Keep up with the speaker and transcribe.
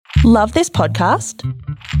Love this podcast?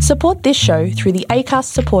 Support this show through the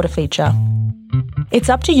Acast supporter feature. It's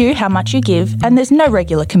up to you how much you give, and there's no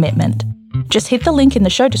regular commitment. Just hit the link in the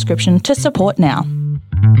show description to support now.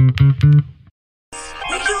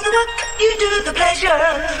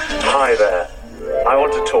 Hi there. I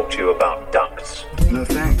want to talk to you about ducks. No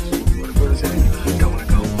thanks. What is that? Don't want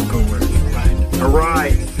to go. Go where it's right. All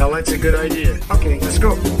right. Now that's a good idea. Okay, let's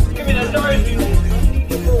go. Give me that Dorothy.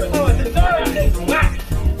 Oh, it's a Dorothy. Whack.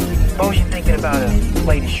 Suppose you're thinking about a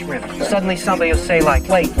plate of shrimp. Suddenly somebody will say like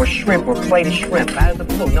plate or shrimp or plate of shrimp out of the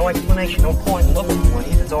blue. No explanation, no point looking for it.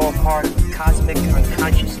 It's all part of cosmic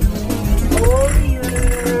unconsciousness. Oh,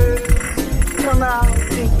 yeah. Come out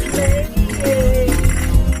and play.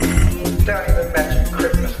 Don't even mention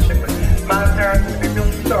Christmas chicken. My parents would be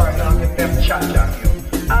really sorry not to get them cha-cha you.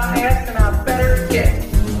 I asked and I better get.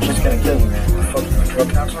 She's gonna kill you, man. Fucking a drug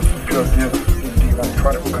counselor? Good deal. You got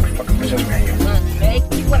product, what kind of fucking business man you? Make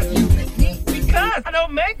me? What have you make me? Because I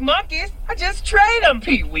don't make monkeys. I just trade them,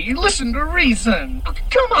 Pee-wee. Listen to reason.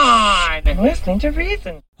 Come on. I'm listening to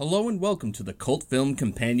reason. Hello and welcome to the Cult Film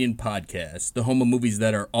Companion Podcast, the home of movies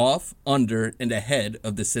that are off, under, and ahead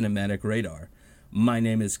of the cinematic radar. My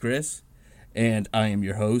name is Chris, and I am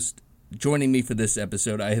your host. Joining me for this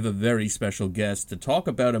episode, I have a very special guest to talk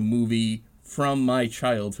about a movie from my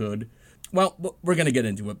childhood. Well, we're going to get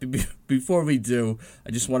into it. Before we do,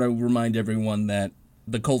 I just want to remind everyone that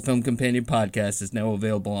the Cult Film Companion Podcast is now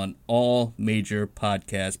available on all major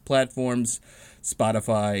podcast platforms,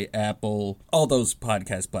 Spotify, Apple, all those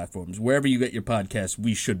podcast platforms. Wherever you get your podcasts,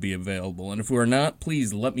 we should be available. And if we're not,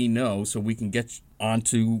 please let me know so we can get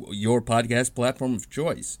onto your podcast platform of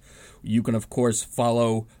choice. You can, of course,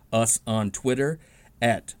 follow us on Twitter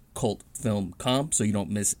at Cult Film Comp so you don't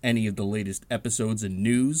miss any of the latest episodes and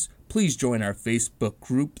news. Please join our Facebook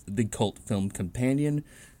group, The Cult Film Companion.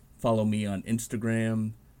 Follow me on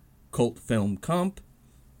Instagram, Cult Film Comp.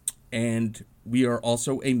 And we are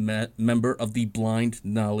also a member of the Blind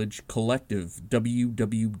Knowledge Collective,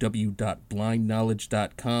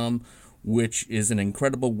 www.blindknowledge.com, which is an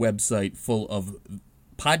incredible website full of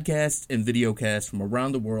podcasts and videocasts from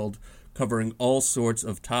around the world covering all sorts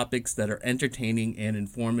of topics that are entertaining and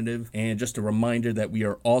informative. And just a reminder that we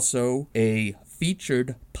are also a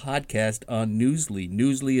featured podcast on Newsly.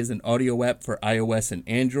 Newsly is an audio app for iOS and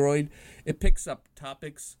Android. It picks up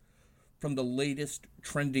topics from the latest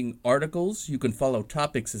trending articles. You can follow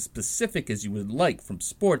topics as specific as you would like, from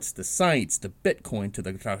sports to science to Bitcoin to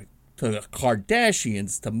the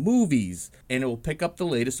Kardashians to movies. And it will pick up the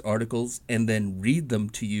latest articles and then read them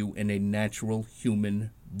to you in a natural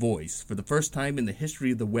human voice. For the first time in the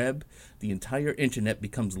history of the web, the entire internet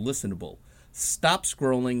becomes listenable. Stop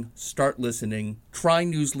scrolling, start listening. Try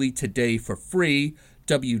Newsly today for free.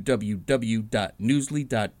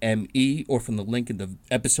 www.newsly.me or from the link in the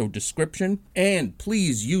episode description. And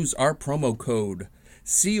please use our promo code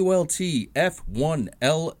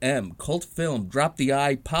COLTF1LM, Cult Film. Drop the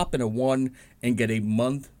I, pop in a 1, and get a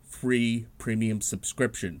month free premium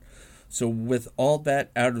subscription. So with all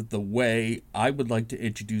that out of the way, I would like to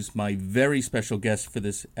introduce my very special guest for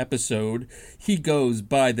this episode. He goes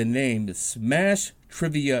by the name Smash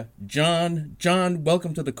Trivia John. John,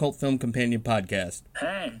 welcome to the Cult Film Companion Podcast.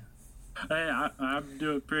 Hey, I'm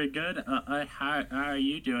doing pretty good. How are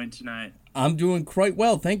you doing tonight? I'm doing quite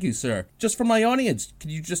well, thank you, sir. Just for my audience, can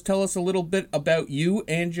you just tell us a little bit about you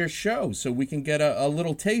and your show so we can get a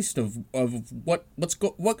little taste of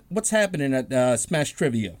what's happening at Smash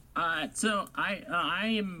Trivia? So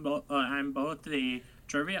I'm both a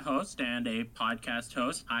trivia host and a podcast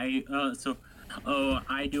host. I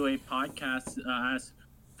do a podcast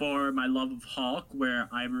for my love of Hulk, where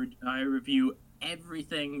I review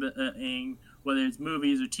everything whether it's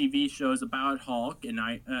movies or TV shows about Hulk,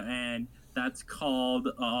 and that's called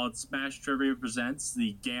Smash Trivia Presents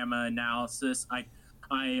the Gamma Analysis.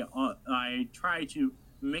 I try to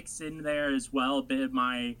mix in there as well a bit of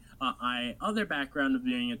my other background of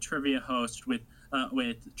being a trivia host with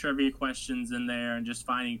trivia questions in there and just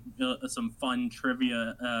finding some fun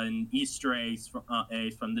trivia and Easter eggs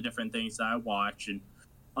from the different things that I watch, and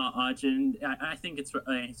I think it's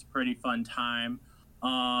a pretty fun time.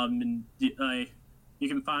 You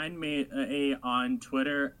can find me on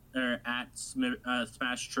Twitter at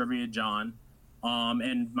Smash Trivia John,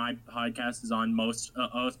 and my podcast is on most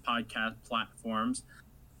podcast platforms.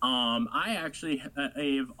 I actually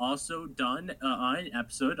have also done an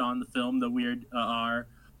episode on the film that we are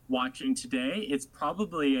watching today. It's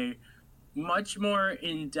probably a much more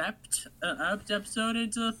in-depth episode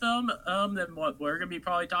into the film than what we're going to be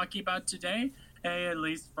probably talking about today. At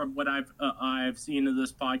least from what I've seen of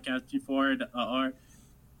this podcast before,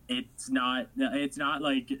 it's not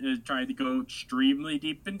like trying to go extremely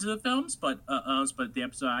deep into the films, but the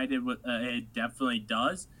episode I did it definitely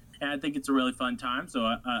does, and I think it's a really fun time. So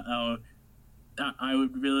I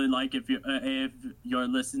would really like if your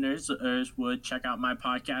listeners would check out my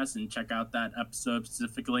podcast and check out that episode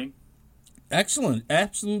specifically. Excellent,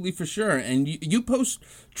 absolutely, for sure. And you post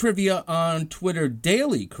trivia on Twitter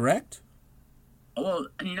daily, correct? Well,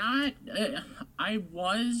 not. I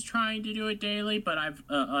was trying to do it daily, but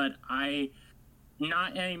I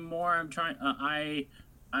not anymore. I'm trying. I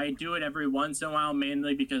do it every once in a while,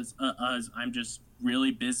 mainly because I'm just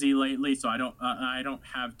really busy lately, so I don't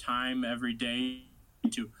have time every day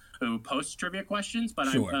to post trivia questions. But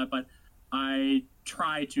sure. But I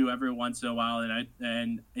try to every once in a while,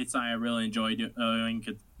 and it's something I really enjoy doing.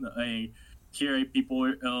 Hearing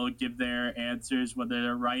people give their answers, whether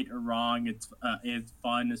they're right or wrong. It's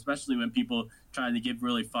fun, especially when people try to give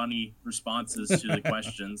really funny responses to the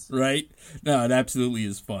questions. Right? No, it absolutely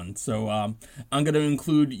is fun. So I'm going to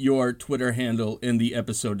include your Twitter handle in the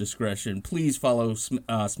episode description. Please follow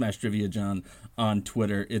Smash Trivia John on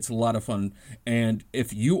Twitter. It's a lot of fun. And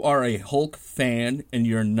if you are a Hulk fan and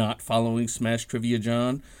you're not following Smash Trivia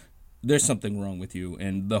John, there's something wrong with you,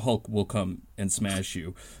 and the Hulk will come and smash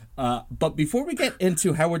you. But before we get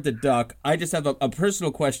into Howard the Duck, I just have a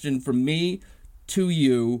personal question from me to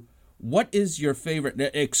you. What is your favorite,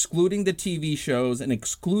 excluding the TV shows and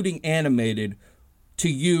excluding animated, to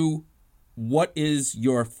you, what is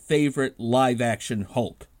your favorite live-action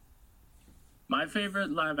Hulk? My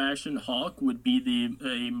favorite live-action Hulk would be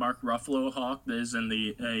the Mark Ruffalo Hulk that is in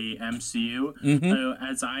the MCU. Mm-hmm.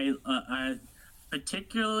 As I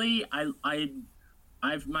particularly,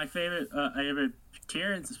 I've my favorite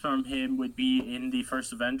appearance from him would be in the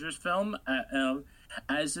first Avengers film.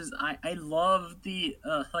 I love the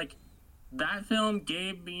like that film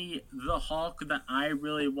gave me the Hulk that I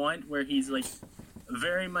really want, where he's like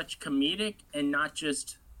very much comedic and not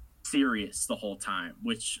just serious the whole time.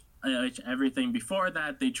 Which everything before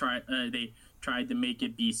that they tried to make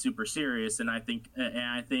it be super serious, and I think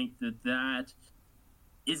that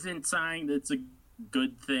isn't something that's a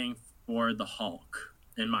good thing for the Hulk,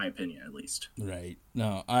 in my opinion, at least. Right.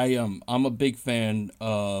 No, I'm a big fan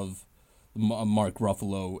of Mark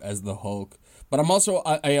Ruffalo as the Hulk, but I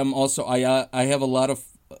have a lot of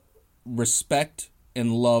respect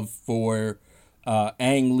and love for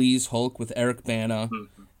Ang Lee's Hulk with Eric Bana.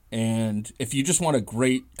 Mm-hmm. And if you just want a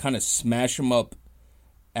great kind of smash 'em up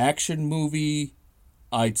action movie,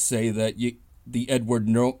 I'd say that the Edward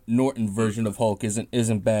Norton version of Hulk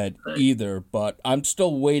isn't bad either, but I'm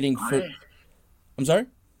still waiting for. I'm sorry.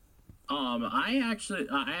 I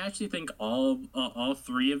actually think all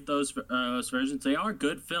three of those versions, they are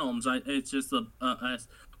good films. It's just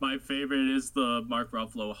my favorite is the Mark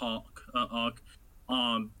Ruffalo Hulk.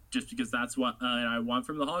 Just because that's what I want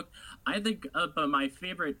from the Hulk. I think, but my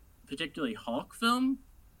favorite, particularly Hulk film,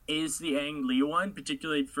 is the Ang Lee one,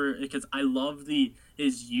 particularly because I love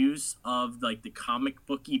his use of like the comic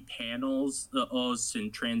booky panels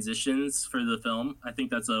and transitions for the film. I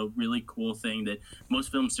think that's a really cool thing that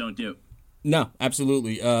most films don't do. No,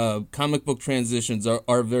 absolutely. Comic book transitions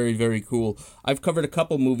are very, very cool. I've covered a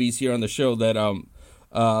couple movies here on the show that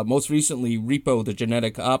most recently Repo the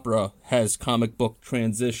Genetic Opera has comic book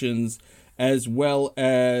transitions, as well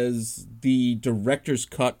as the director's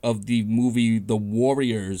cut of the movie The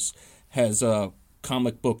Warriors has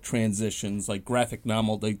comic book transitions, like graphic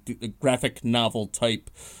novel type.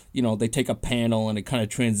 You know, they take a panel and it kind of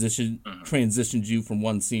transitions you from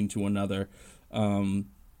one scene to another.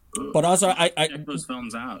 But also, I check those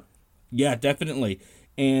films out. Yeah, definitely.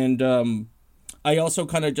 And I also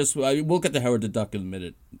kind of we'll get to Howard the Duck in a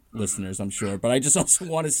minute, listeners, I'm sure. But I just also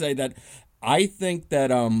want to say that I think that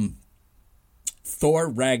Thor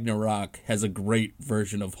Ragnarok has a great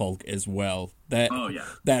version of Hulk as well. That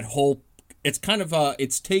whole, it's kind of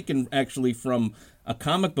it's taken actually from a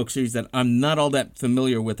comic book series that I'm not all that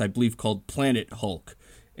familiar with, I believe, called Planet Hulk.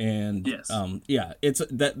 And yes.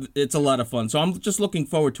 It's a lot of fun. So I'm just looking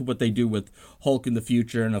forward to what they do with Hulk in the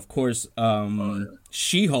future, and of course,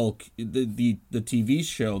 She-Hulk, the TV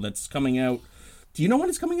show that's coming out. Do you know when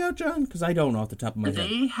it's coming out, John? Because I don't know off the top of my head.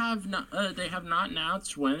 They have not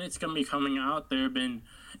announced when it's going to be coming out. There have been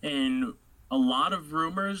a lot of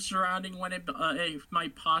rumors surrounding when it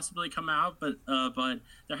might possibly come out, but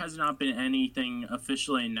there has not been anything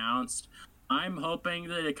officially announced. I'm hoping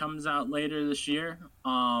that it comes out later this year.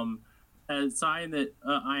 A sign that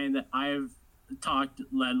I've talked at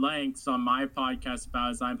length on my podcast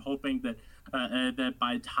about is I'm hoping that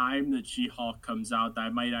by the time that She-Hulk comes out, that I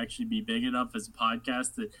might actually be big enough as a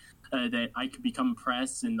podcast that I could become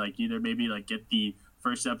press and like either maybe like get the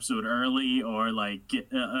first episode early, or like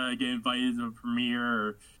get invited to the premiere,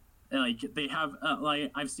 or like they have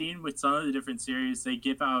like I've seen with some of the different series, they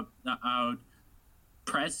give out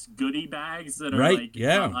press goodie bags that are like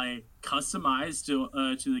customized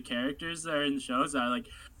to the characters that are in the shows.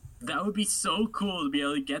 That would be so cool to be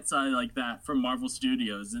able to get something like that from Marvel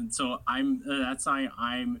Studios, and so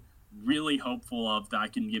I'm really hopeful of that I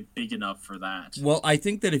can get big enough for that. Well, I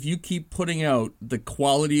think that if you keep putting out the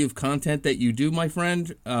quality of content that you do, my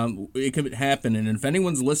friend, it could happen. And if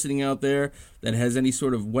anyone's listening out there that has any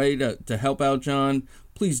sort of way to help out John,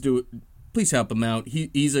 please do it. Please help him out.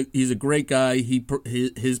 He's a great guy.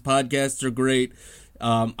 His podcasts are great.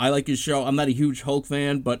 I like his show. I'm not a huge Hulk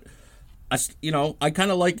fan, but I kind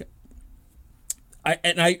of like.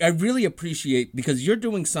 I really appreciate, because you're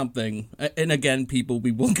doing something, and again, people,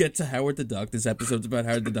 we will get to Howard the Duck. This episode's about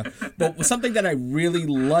Howard the Duck, but something that I really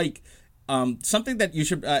like, something that you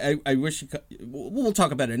should. I wish we'll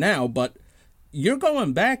talk about it now, but you're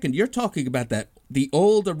going back and you're talking about the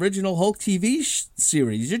old original Hulk TV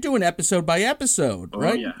series. You're doing episode by episode,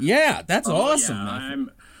 right? Yeah, that's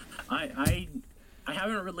awesome. Yeah. I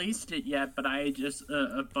haven't released it yet, but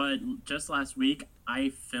just last week I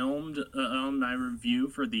filmed my review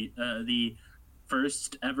for the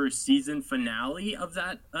first ever season finale of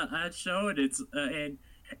that show, and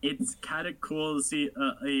it's kind of cool to see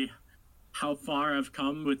how far I've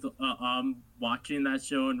come with watching that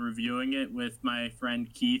show and reviewing it with my friend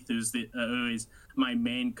Keith, who is my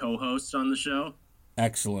main co-host on the show.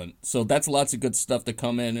 Excellent. So that's lots of good stuff to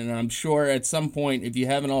come in, and I'm sure at some point, if you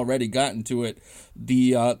haven't already gotten to it,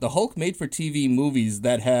 the Hulk made-for-TV movies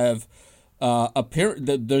that have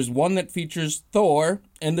there's one that features Thor,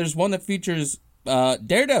 and there's one that features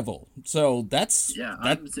Daredevil. So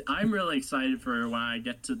I'm really excited for when I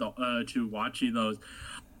get to watching those.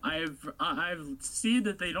 I've seen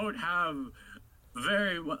that they don't have they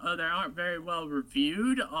aren't very well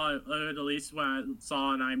reviewed, at least when I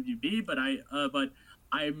saw on IMDb. But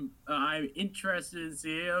I'm interested in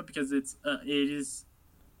seeing it because it is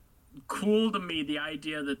cool to me, the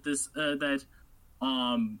idea that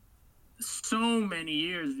so many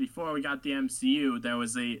years before we got the MCU, there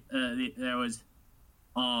was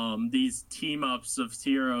these team ups of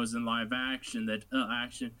heroes in live action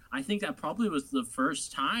I think that probably was the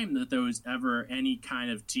first time that there was ever any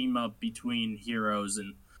kind of team up between heroes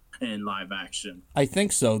in live action. I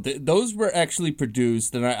think so. Those were actually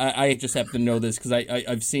produced, and I just happen to know this because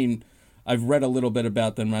I've read a little bit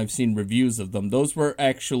about them. I've seen reviews of them. Those were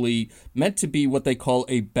actually meant to be what they call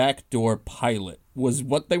a backdoor pilot. Was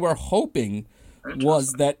what they were hoping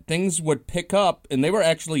was that things would pick up, and they were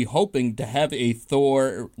actually hoping to have a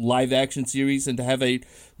Thor live-action series and to have a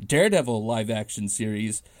Daredevil live-action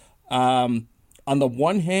series. On the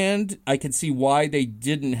one hand, I could see why they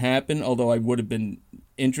didn't happen, although I would have been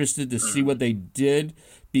interested to see what they did,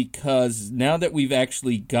 because now that we've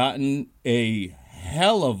actually gotten a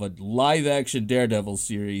hell of a live-action Daredevil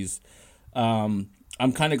series, I'm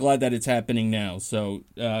kind of glad that it's happening now. So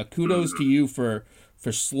kudos to you for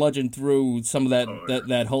sludging through some of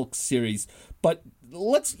that Hulk series. But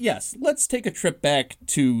let's take a trip back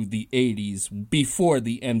to the 80s before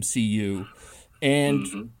the MCU.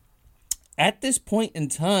 And at this point in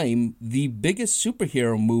time, the biggest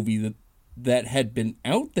superhero movie that had been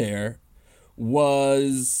out there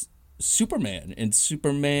was Superman and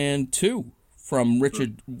Superman 2 from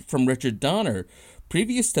Richard Donner.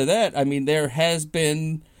 Previous to that, I mean, there has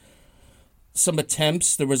been some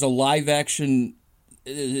attempts. There was a live-action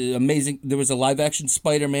Spider-Man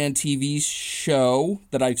TV show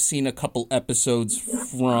that I've seen a couple episodes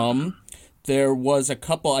from. There was a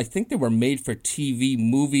couple, I think they were made-for-TV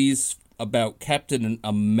movies about Captain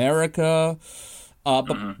America.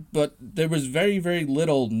 But there was very, very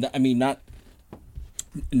little. I mean, not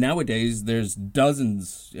nowadays. There's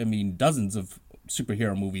dozens of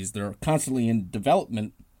superhero movies. They're constantly in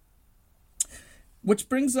development, which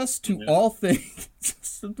brings us to all things.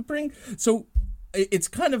 So it's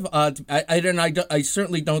kind of odd. I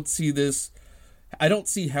certainly don't see this. I don't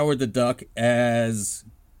see Howard the Duck as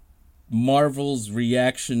Marvel's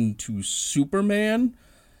reaction to Superman.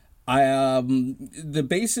 The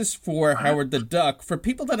basis for Howard the Duck, for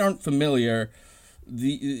people that aren't familiar,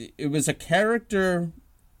 it was a character.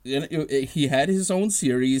 He had his own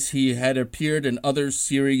series. He had appeared in other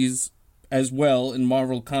series as well in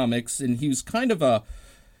Marvel Comics, and he was kind of like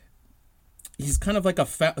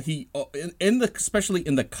especially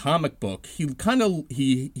in the comic book,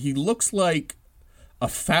 he looks like a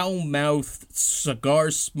foul-mouthed,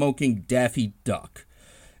 cigar-smoking Daffy Duck,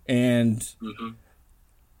 and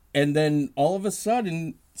then all of a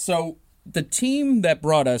sudden, so the team that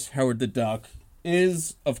brought us Howard the Duck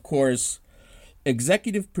is, of course,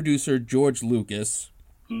 executive producer George Lucas,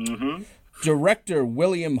 director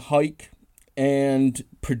William Huyck, and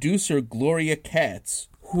producer Gloria Katz,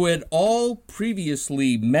 who had all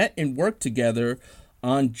previously met and worked together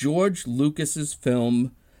on George Lucas's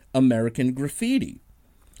film American Graffiti.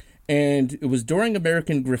 And it was during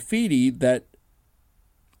American Graffiti that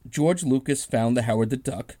George Lucas found the Howard the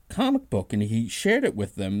Duck comic book, and he shared it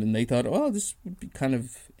with them, and they thought, oh, this would be kind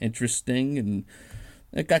of interesting, and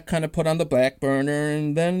it got kind of put on the back burner,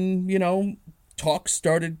 and then, talks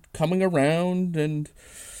started coming around, and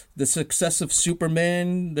the success of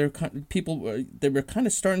Superman, they were kind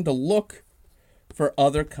of starting to look for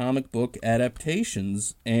other comic book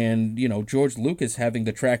adaptations, and, George Lucas, having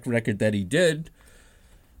the track record that he did,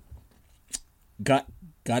 got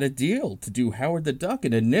a deal to do Howard the Duck,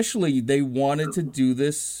 and initially they wanted to do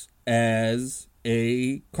this as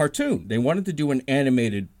a cartoon. They wanted to do an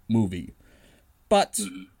animated movie, but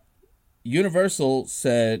Universal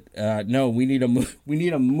said, "No, we need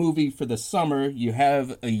a movie for the summer. You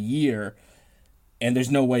have a year, and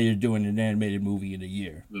there's no way you're doing an animated movie in a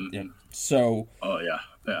year." And so,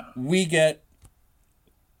 we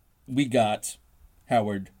got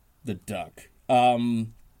Howard the Duck. Do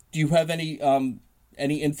you have any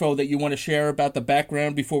info that you want to share about the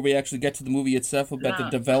background before we actually get to the movie itself, about the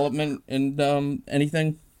development and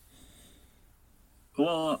anything?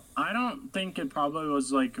 Well, I don't think it probably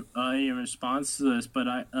was like a response to this, but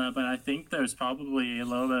I think there's probably a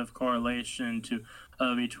little bit of correlation to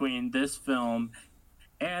between this film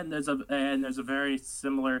and there's a very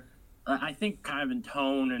similar, I think, kind of in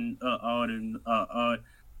tone and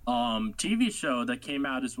TV show that came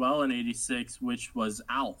out as well in '86, which was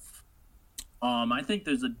Alf. I think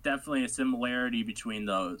there's definitely a similarity between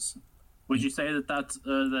those. Would you say that's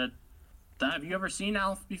that? Have you ever seen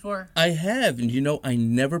Alf before? I have, and I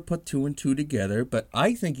never put two and two together, but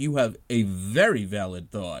I think you have a very valid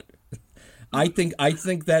thought. I think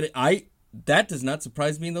that does not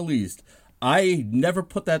surprise me in the least. I never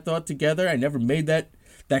put that thought together. I never made that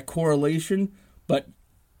correlation, but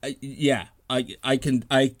I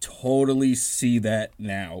totally see that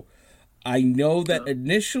now. I know that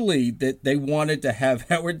initially that they wanted to have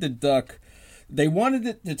Howard the Duck, they wanted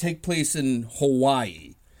it to take place in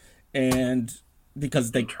Hawaii. And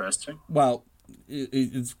because it's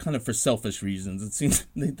kind of for selfish reasons. It seems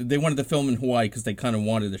they wanted to film in Hawaii because they kind of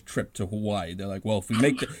wanted a trip to Hawaii. They're like, well, if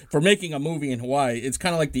we're making a movie in Hawaii, it's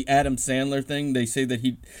kind of like the Adam Sandler thing. They say that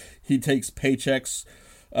he takes paychecks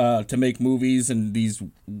to make movies in these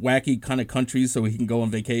wacky kind of countries so he can go on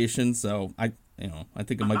vacation. So I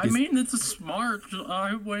think it might be. I mean, it's a smart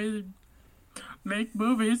way to make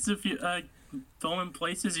movies if you film in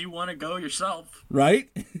places you want to go yourself, right?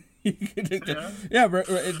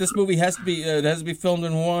 This movie has to be filmed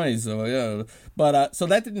in Hawaii, so but so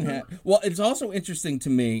that didn't happen. Well, it's also interesting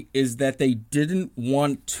to me is that they didn't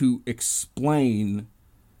want to explain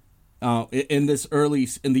in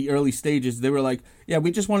the early stages. They were like,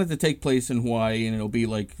 we just wanted to take place in Hawaii, and it'll be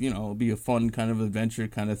like, it'll be a fun kind of adventure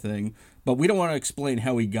kind of thing, but we don't want to explain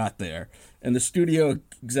how he got there. And the studio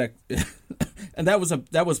exec and that was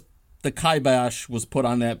the kibosh was put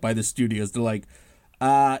on that by the studios. They're like,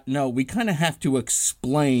 no, we kind of have to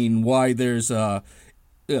explain why there's an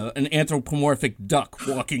anthropomorphic duck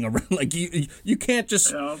walking around. Like you can't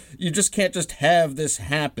just you just can't just have this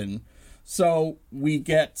happen. So we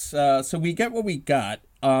get what we got.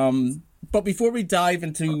 But before we dive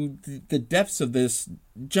into the depths of this,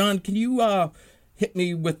 John, can you hit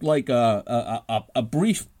me with like a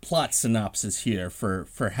brief plot synopsis here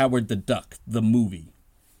for Howard the Duck, the movie?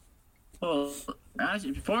 Well,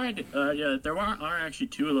 actually, before I there are actually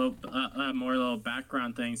two little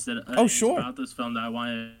background things that about this film that I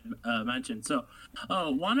want to mention. So,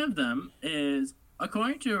 one of them is,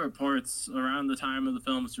 according to reports around the time of the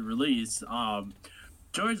film's release,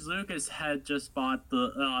 George Lucas had just bought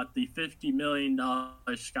the $50 million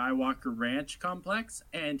Skywalker Ranch complex,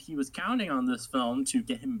 and he was counting on this film to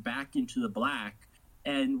get him back into the black.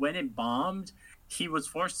 And when it bombed, he was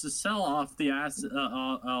forced to sell off the assets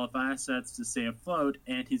to stay afloat,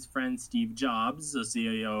 and his friend Steve Jobs, the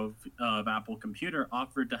CEO of Apple Computer,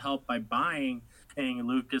 offered to help by buying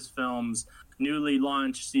Lucasfilm's newly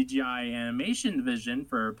launched CGI animation division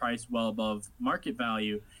for a price well above market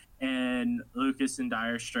value. And Lucas, in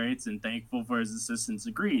dire straits and thankful for his assistance,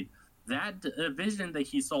 agreed. That vision that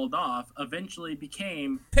he sold off eventually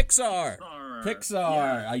became Pixar.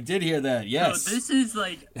 Yeah. I did hear that. Yes. So this is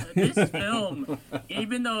like this film,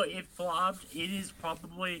 even though it flopped, it is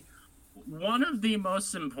probably one of the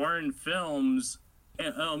most important films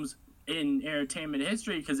in entertainment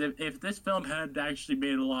history. Because if this film had actually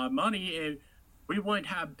made a lot of money, we wouldn't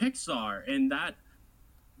have Pixar, and that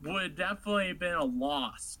would definitely have been a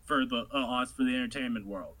loss for the entertainment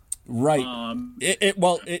world. Right. We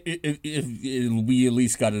at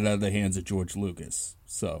least got it out of the hands of George Lucas.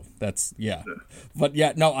 So that's, yeah. But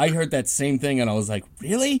yeah, no, I heard that same thing and I was like,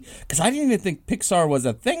 really? Because I didn't even think Pixar was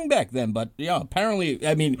a thing back then. But yeah, apparently,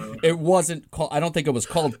 I mean, it wasn't called, I don't think it was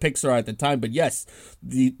called Pixar at the time. But yes,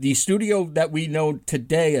 the studio that we know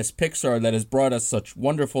today as Pixar that has brought us such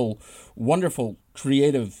wonderful, wonderful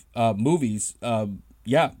creative movies,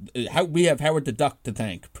 yeah, we have Howard the Duck to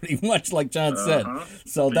thank, pretty much like John said.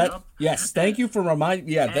 So that, yes, thank you for reminding.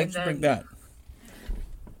 Yeah, thanks for bringing that.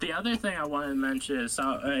 The other thing I want to mention is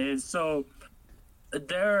so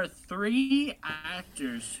there are 3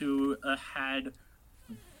 actors who had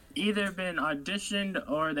either been auditioned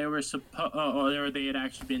or they were or they had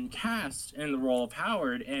actually been cast in the role of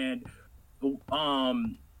Howard, and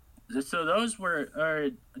so those were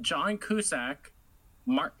John Cusack,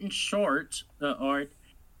 Martin Short,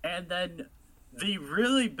 and then the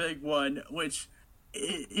really big one, which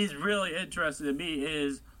is really interesting to me,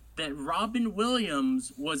 is that Robin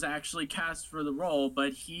Williams was actually cast for the role,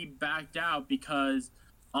 but he backed out because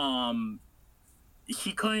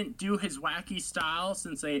he couldn't do his wacky style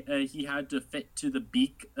since he had to fit to the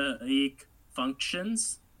beak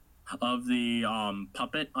functions of the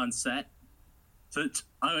puppet on set. So which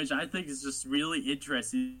I think is just really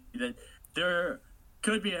interesting that there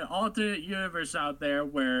could be an alternate universe out there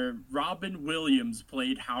where Robin Williams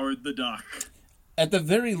played Howard the Duck. At the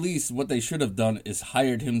very least, what they should have done is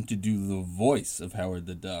hired him to do the voice of Howard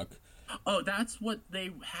the Duck. Oh, that's what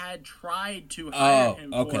they had tried to hire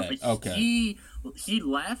him for. But he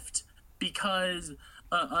left because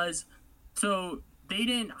so they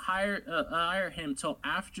didn't hire him till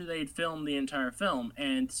after they'd filmed the entire film,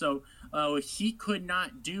 and so he could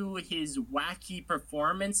not do his wacky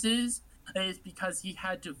performances. Is because he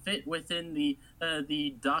had to fit within the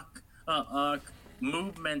duck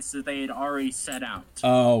movements that they had already set out.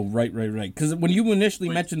 Oh, right. Because when you initially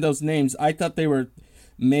mentioned those names, I thought they were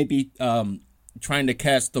maybe trying to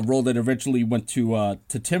cast the role that eventually went to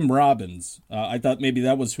Tim Robbins. I thought maybe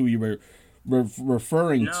that was who you were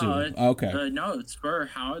referring to. Okay. No, it's for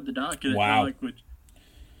Howard the Duck. Wow.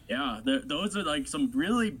 Those are like some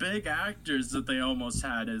really big actors that they almost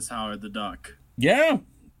had as Howard the Duck. Yeah.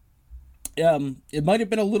 It might have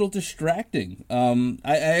been a little distracting.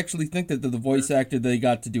 I actually think that the voice actor they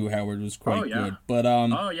got to do Howard was quite good. But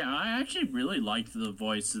I actually really liked the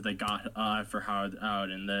voice that they got for Howard out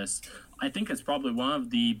in this. I think it's probably one of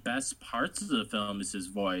the best parts of the film is his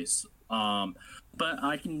voice. But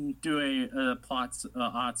I can do a plot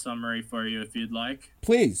summary for you if you'd like.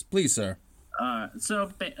 Please, sir.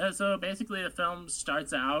 So basically, the film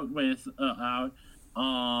starts out with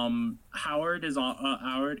Howard is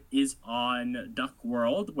on Duck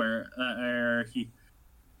World, where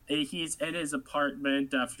he's in his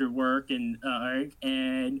apartment after work,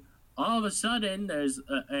 and all of a sudden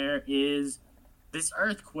there is this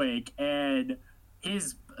earthquake, and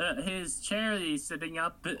his chair that he's sitting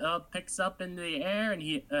up picks up in the air,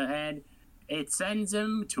 and it sends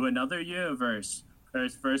him to another universe.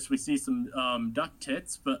 First, we see some duck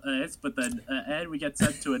tits, but then we get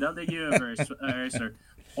sent to another universe,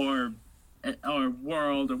 or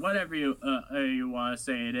world, or whatever you want to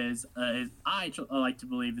say it is. I like to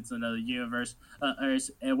believe it's another universe,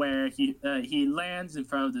 where he lands in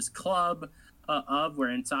front of this club,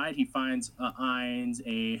 where inside he finds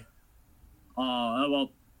he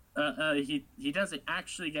doesn't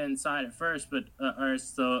actually get inside at first, but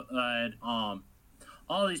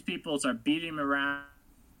all these people start beating him around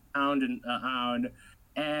and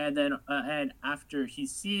then and after he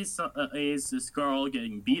sees this girl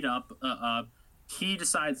getting beat up, he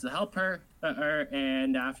decides to help her,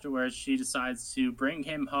 and afterwards she decides to bring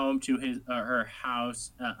him home to her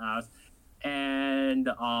house, and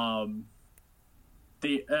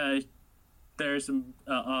there's some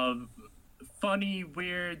funny,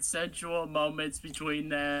 weird, sensual moments between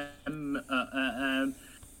them.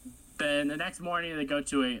 Then the next morning they go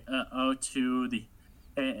to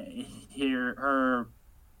her,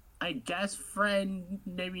 I guess, friend,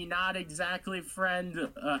 maybe not exactly friend,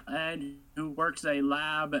 and who works at a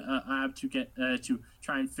lab to get to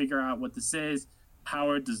try and figure out what this is.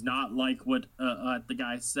 Howard does not like what the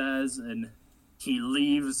guy says, and he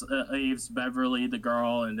leaves Beverly, the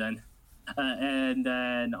girl, and then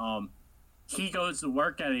he goes to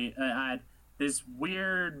work at this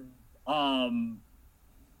weird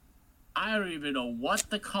I don't even know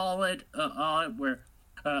what to call it, where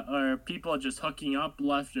people are just hooking up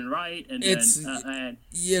left and right, and it's then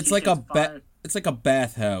it's like a it's like a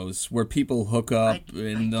bathhouse where people hook up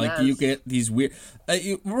and like you get these weird.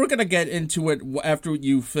 We're gonna get into it after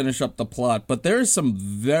you finish up the plot, but there is some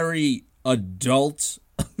very adult.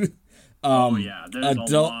 There's a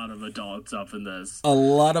lot of adult stuff in this. A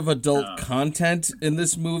lot of adult content in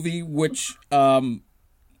this movie, which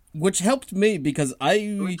helped me because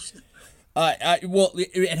it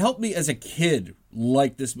helped me as a kid.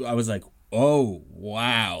 Like this, I was like, oh,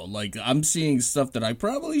 wow. Like, I'm seeing stuff that I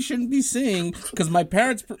probably shouldn't be seeing because my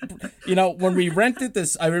parents, when we rented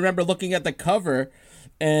this, I remember looking at the cover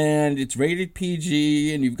and it's rated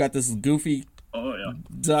PG and you've got this goofy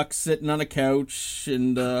duck sitting on a couch.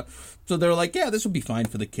 And so they were like, yeah, this would be fine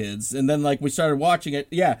for the kids. And then, like, we started watching it.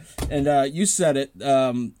 Yeah. And you said it.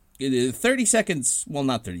 30 seconds, well,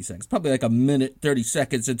 not 30 seconds, probably like a minute, 30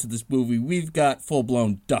 seconds into this movie, we've got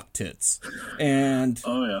full-blown duck tits. And...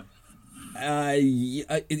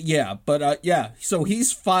 So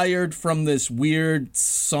he's fired from this weird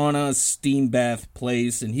sauna steam bath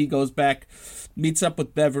place, and he goes back, meets up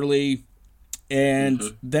with Beverly, and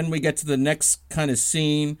then we get to the next kind of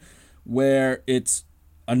scene where it's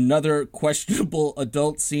another questionable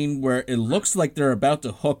adult scene where it looks like they're about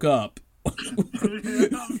to hook up.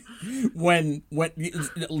 when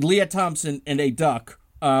Leah Thompson and a duck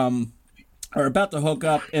are about to hook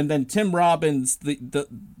up, and then Tim Robbins, the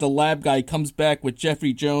lab guy, comes back with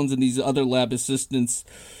Jeffrey Jones and these other lab assistants,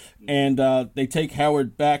 and they take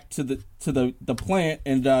Howard back to the plant.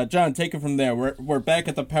 And John, take it from there. We're back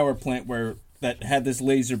at the power plant that had this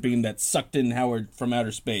laser beam that sucked in Howard from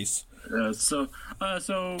outer space. So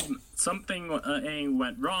something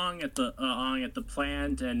went wrong at the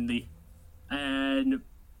plant, and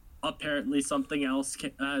apparently something else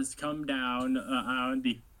has come down.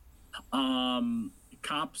 The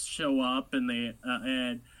cops show up and they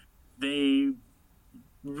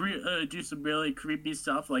do some really creepy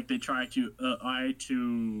stuff. Like they try to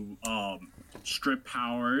strip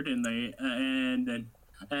Howard, and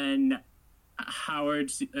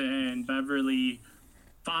Howard and Beverly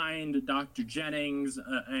find Dr. Jennings,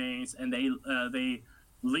 and they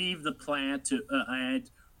leave the plant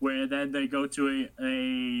where then they go to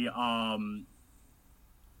a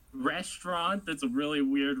restaurant that's a really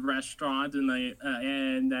weird restaurant,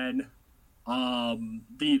 and then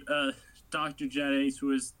Dr. Jennings,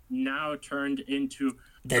 who is now turned into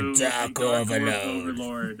the Dark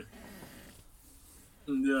Overlord.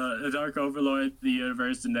 The Dark Overlord of the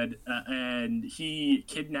universe, and he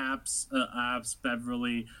kidnaps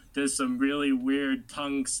Beverly, does some really weird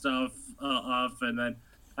tongue stuff,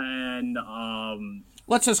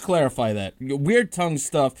 Let's just clarify that. Weird tongue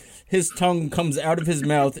stuff. His tongue comes out of his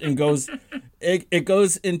mouth and goes... It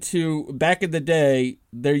goes into... Back in the day,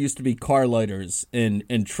 there used to be car lighters in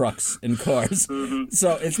trucks and cars.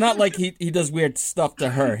 So it's not like he does weird stuff to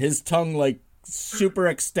her. His tongue, like, super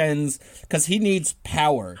extends because he needs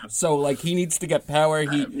power. So, like, he needs to get power.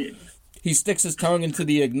 He sticks his tongue into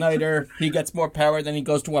the igniter. He gets more power. Then he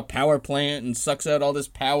goes to a power plant and sucks out all this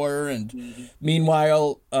power. And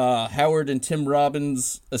meanwhile, Howard and Tim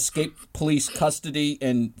Robbins escape police custody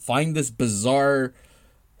and find this bizarre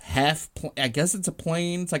I guess it's a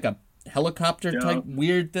plane. It's like a helicopter type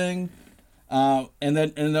weird thing. And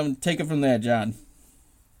then take it from there, John.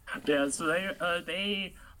 Yeah. So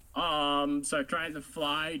they start trying to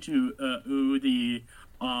fly to the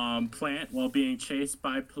plant while being chased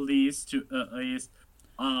by police. There's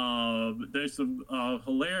some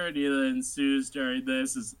hilarity that ensues during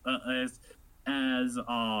this as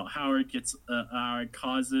Howard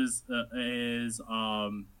causes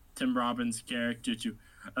Tim Robbins' character to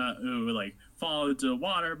fall into the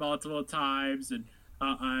water multiple times, and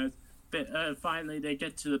finally they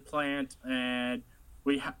get to the plant, and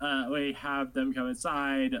we have them come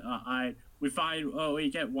inside. We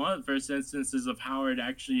get one of the first instances of Howard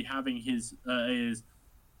actually having his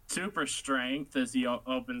super strength as he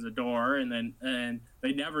opens the door, and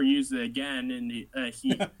they never use it again. And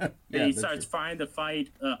he starts trying to fight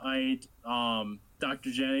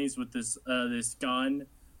Dr. Jennings with this gun.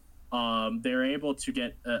 They're able to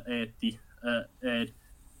get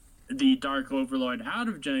the Dark Overlord out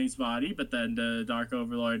of Jennings' body, but then the Dark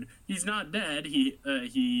Overlord, he's not dead.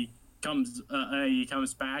 He comes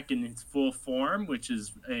back in his full form, which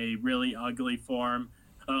is a really ugly form,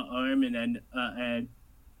 and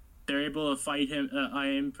they're able to fight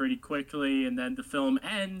him pretty quickly, and then the film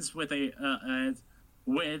ends with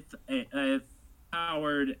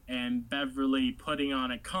Howard and Beverly putting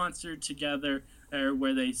on a concert together,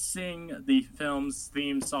 where they sing the film's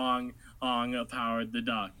theme song of Howard the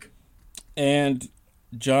Duck. And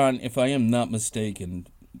John, if I am not mistaken,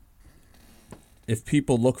 if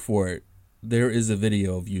people look for it, there is a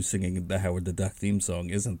video of you singing the Howard the Duck theme song,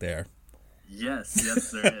 isn't there?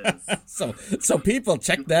 Yes, there is. So people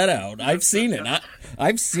check that out. I've seen it.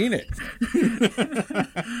 I've seen it.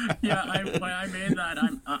 Yeah, when I made that,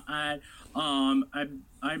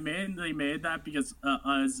 I mainly made that because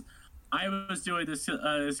as I was doing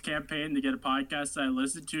this campaign to get a podcast that I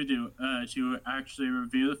listened to actually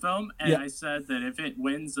review the film, and I said that if it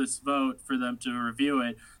wins this vote for them to review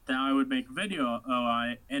it, then I would make a video on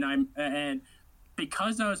it. And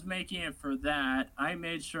because I was making it for that, I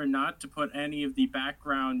made sure not to put any of the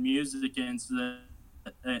background music into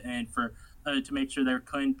and for to make sure there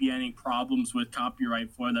couldn't be any problems with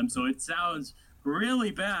copyright for them. So it sounds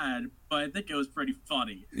really bad, but I think it was pretty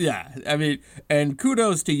funny. Yeah, I mean, and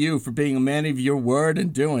kudos to you for being a man of your word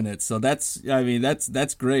and doing it. So that's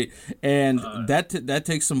great, and that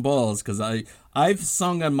takes some balls, because I've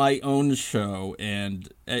sung on my own show, and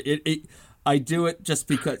I do it just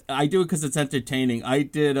because it's entertaining. I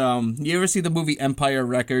did. You ever see the movie Empire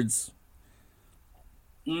Records?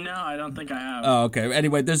 No, I don't think I have. Oh, okay.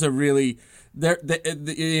 Anyway, there's a really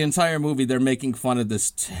the entire movie they're making fun of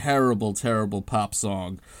this terrible pop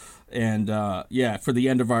song, and for the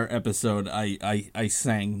end of our episode, I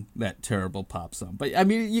sang that terrible pop song. But I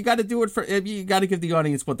mean, you got to do it you got to give the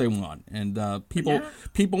audience what they want, and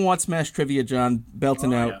people want Smash Trivia John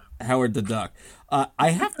belting out Howard the Duck.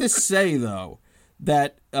 I have to say though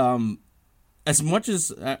that as much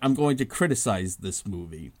as I'm going to criticize this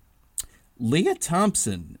movie, Leah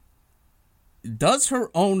Thompson does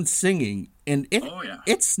her own singing, and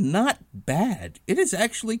it's not bad. It is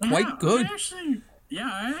actually quite good.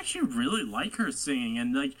 I actually really like her singing,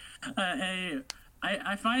 and like I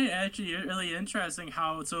find it actually really interesting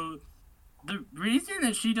how the reason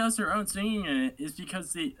that she does her own singing in it is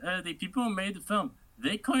because the people who made the film,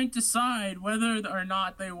 they couldn't decide whether or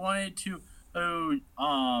not they wanted to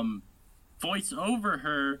voice over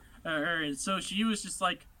her, and so she was just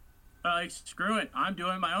like, screw it, I'm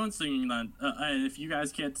doing my own singing then. And if you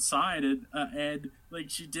guys can't decide it, and like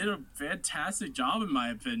she did a fantastic job in my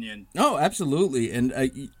opinion. Oh, absolutely, and a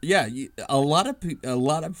lot of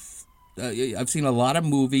I've seen a lot of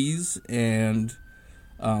movies and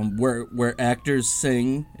where actors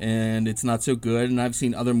sing and it's not so good, and I've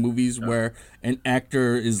seen other movies where an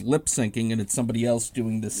actor is lip syncing and it's somebody else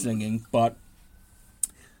doing the singing, but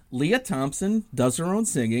Leah Thompson does her own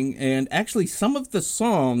singing, and actually some of the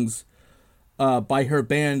songs by her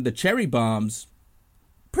band, the Cherry Bombs,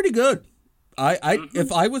 pretty good.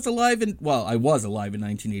 If I was alive I was alive in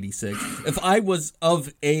 1986. If I was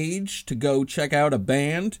of age to go check out a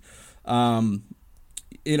band, I'd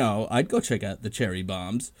go check out the Cherry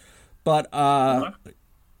Bombs. But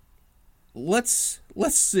let's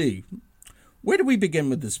see. Where do we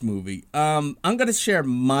begin with this movie? I'm going to share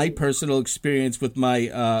my personal experience with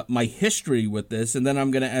my history with this, and then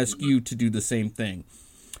I'm going to ask you to do the same thing.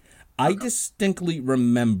 I distinctly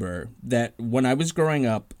remember that when I was growing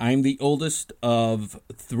up, I'm the oldest of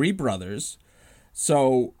 3 brothers,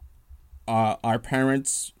 so our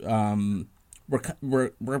parents were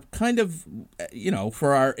kind of,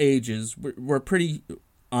 for our ages, we're pretty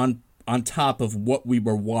on top of what we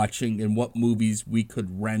were watching and what movies we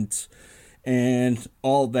could rent and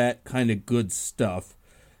all that kind of good stuff.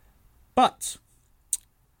 But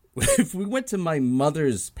if we went to my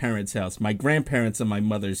mother's parents' house, my grandparents on my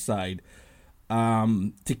mother's side,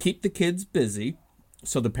 to keep the kids busy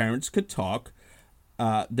so the parents could talk,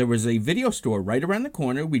 there was a video store right around the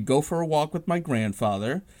corner. We'd go for a walk with my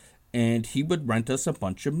grandfather, and he would rent us a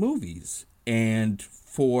bunch of movies. And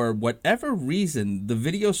for whatever reason, the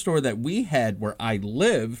video store that we had where I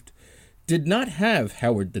lived did not have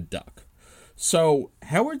Howard the Duck. So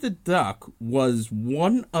Howard the Duck was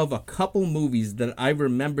one of a couple movies that I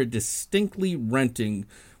remember distinctly renting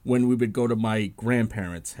when we would go to my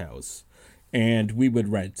grandparents' house. And we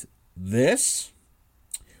would rent this.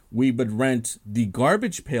 We would rent the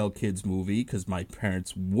Garbage Pail Kids movie because my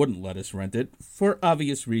parents wouldn't let us rent it for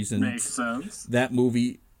obvious reasons. Makes sense. That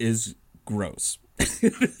movie is gross.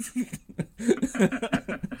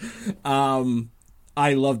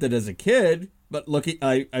 I loved it as a kid. But looking,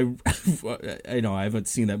 I know I haven't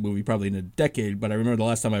seen that movie probably in a decade, but I remember the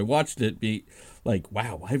last time I watched it be like,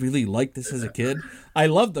 wow, I really liked this as a kid. I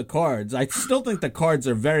love the cards. I still think the cards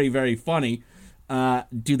are very, very funny.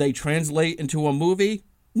 Do they translate into a movie?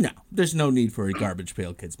 No, there's no need for a Garbage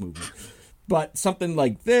Pail Kids movie. But something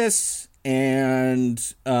like this, and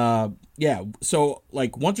so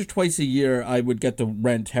like once or twice a year, I would get to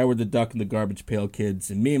rent Howard the Duck and the Garbage Pail Kids,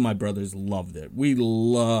 and me and my brothers loved it. We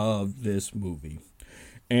loved this movie.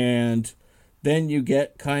 And then you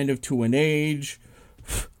get kind of to an age,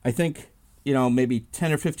 I think maybe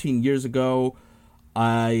 10 or 15 years ago,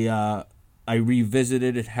 I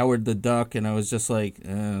revisited Howard the Duck, and I was just like,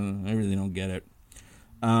 I really don't get it.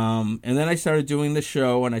 And then I started doing the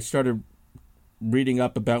show, and I started reading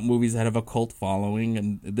up about movies that have a cult following,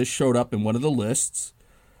 and this showed up in one of the lists,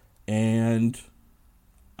 and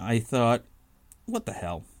I thought, what the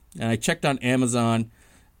hell? And I checked on Amazon,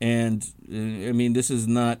 and this is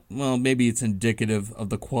not, well, maybe it's indicative of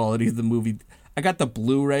the quality of the movie. I got the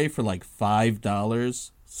Blu-ray for like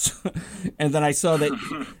 $5. And then I saw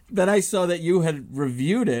that you had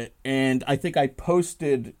reviewed it, and I think I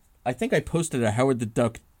posted a Howard the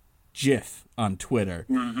Duck GIF on Twitter,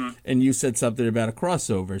 and you said something about a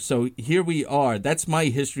crossover. So here we are. That's my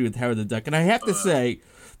history with Howard the Duck, and I have to say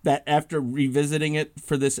that after revisiting it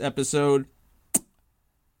for this episode,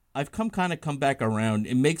 I've come back around.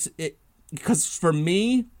 It makes it, because for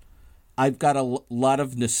me, I've got a lot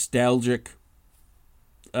of nostalgic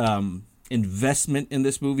investment in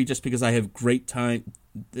this movie, just because I have great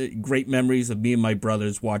memories of me and my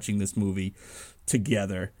brothers watching this movie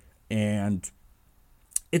together. And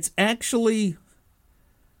it's actually,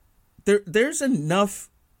 there's enough,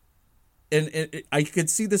 and I could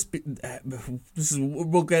see this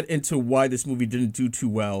we'll get into why this movie didn't do too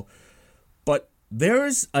well, but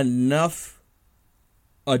there's enough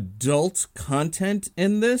adult content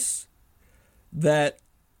in this that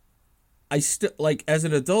I still, like, as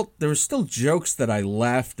an adult, there were still jokes that I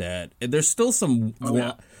laughed at. And there's still some,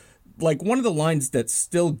 like, one of the lines that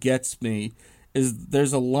still gets me is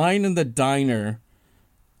there's a line in the diner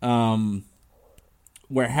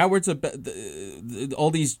where Howard's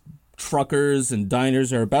all these truckers and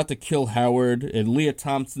diners are about to kill Howard, and Leah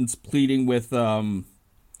Thompson's pleading with the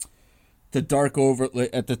Dark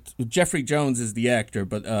Jeffrey Jones is the actor,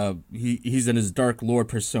 but he's in his Dark Lord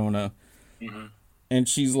persona. Mm-hmm. And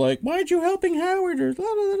she's like, "Why aren't you helping Howard?" Or blah,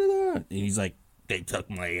 blah, blah, blah. And he's like, "They took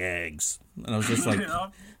my eggs." And I was just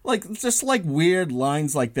like, just like weird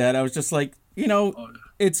lines like that. I was just like,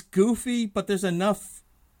 it's goofy, but there's enough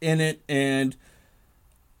in it. And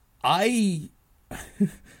I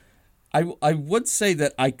would say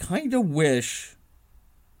that I kind of wish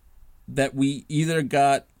that we either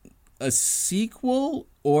got a sequel,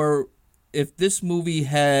 or if this movie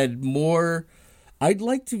had more, I'd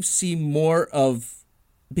like to see more of,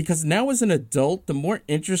 because now as an adult, the more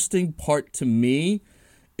interesting part to me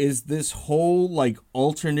is this whole, like,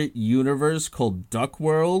 alternate universe called Duck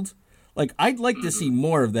World. Like, I'd like to see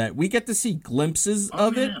more of that. We get to see glimpses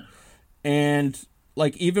of it, and,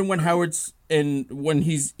 like, even when when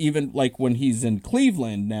he's in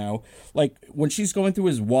Cleveland now, like, when she's going through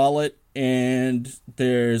his wallet, and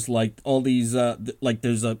there's, like, all these,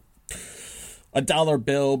 there's a dollar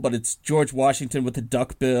bill, but it's George Washington with a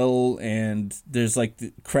duck bill, and there's, like,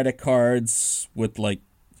 the credit cards with, like,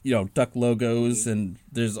 duck logos, and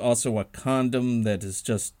there's also a condom that is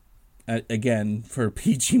just, again, for a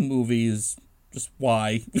PG movie, is just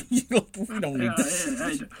why. We don't need this.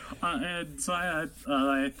 And so I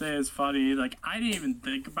think it's funny, like, I didn't even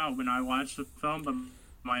think about when I watched the film, but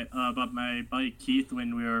my buddy Keith,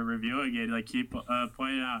 when we were reviewing it, like, he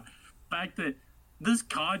pointed out the fact that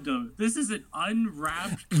this is an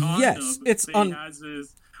unwrapped condom. Yes, it's he has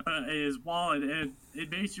his wallet, and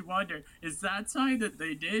it makes you wonder, is that something that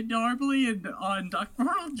they did normally on Duck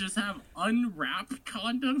World, just have unwrapped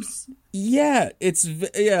condoms? Yeah,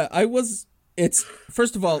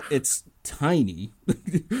 first of all, it's tiny.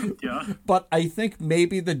 Yeah. But I think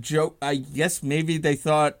maybe maybe they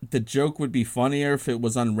thought the joke would be funnier if it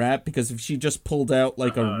was unwrapped, because if she just pulled out,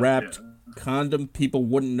 like, a wrapped condom, people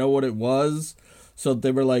wouldn't know what it was. So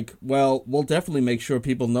they were like, well, we'll definitely make sure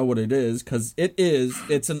people know what it is, because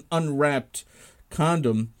it's an unwrapped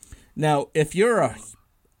condom. Now, if you're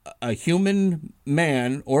a human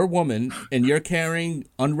man or woman and you're carrying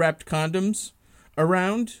unwrapped condoms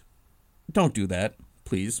around, don't do that,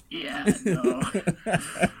 please. Yeah, no.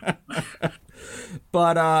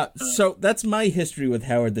 But, so that's my history with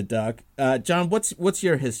Howard the Duck. John, what's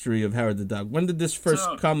your history of Howard the Duck? When did this first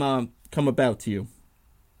come about to you?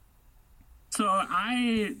 So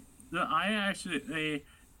I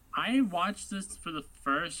watched this for the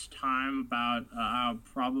first time about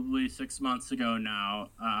probably 6 months ago now.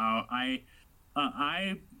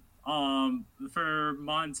 For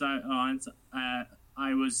months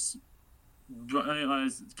I was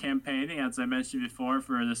campaigning, as I mentioned before,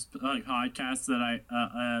 for this podcast that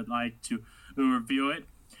I like to review it,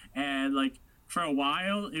 and, like, for a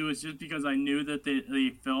while, it was just because I knew that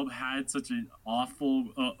the film had such an awful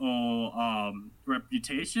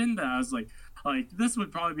reputation that I was like, this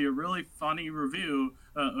would probably be a really funny review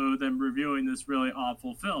them reviewing this really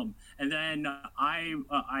awful film. And then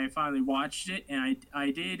I finally watched it, and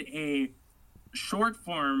I did a short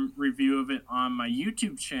form review of it on my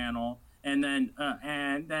YouTube channel, and then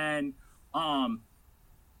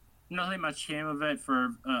nothing much came of it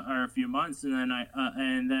for a few months, and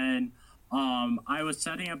then I was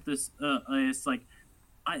setting up this it's like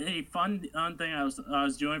a fun thing I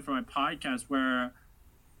was doing for my podcast, where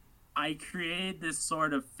I created this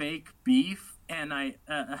sort of fake beef, and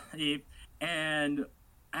and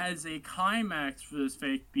as a climax for this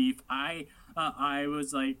fake beef, I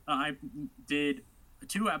did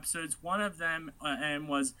 2 episodes. One of them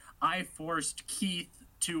was I forced Keith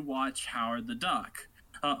to watch Howard the Duck,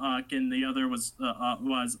 and the other was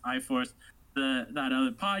I forced that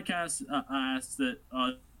other podcast asked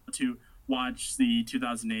to watch the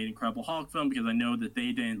 2008 Incredible Hulk film, because I know that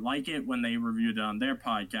they didn't like it when they reviewed it on their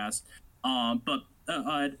podcast. But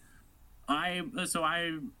I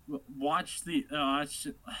watched the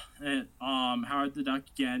Howard the Duck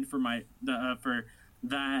again for for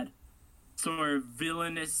that sort of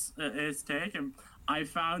villainous take, and I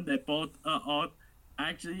found that both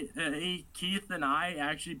Keith and I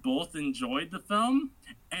actually both enjoyed the film,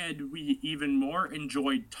 and we even more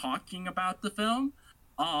enjoyed talking about the film.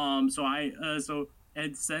 And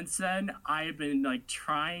since then, I've been like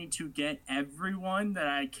trying to get everyone that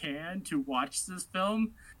I can to watch this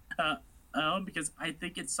film, because I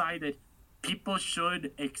think it's something that people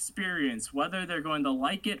should experience. Whether they're going to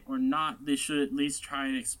like it or not, they should at least try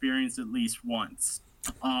and experience at least once.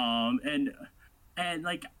 And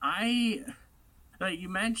like you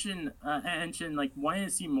mentioned like wanting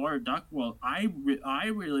to see more of Duck World. I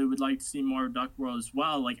really would like to see more of Duck World as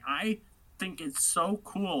well. Like, I think it's so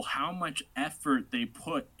cool how much effort they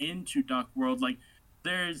put into Duck World. Like,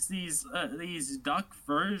 there's these duck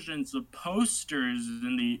versions of posters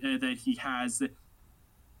that he has that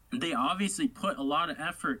they obviously put a lot of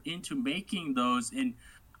effort into making those, and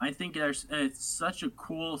I think it's such a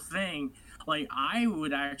cool thing. Like, I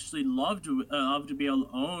would actually love to be able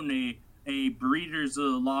to own a Breeders of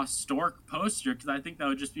the Lost Stork poster, because I think that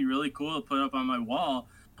would just be really cool to put up on my wall.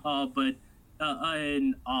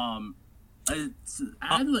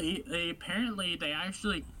 Apparently they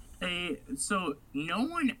actually so no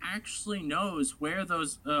one actually knows where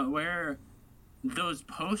those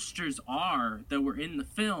posters are that were in the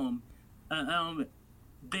film.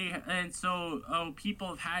 People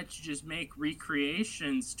have had to just make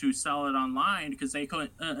recreations to sell it online, because they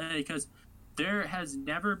couldn't because there has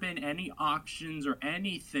never been any auctions or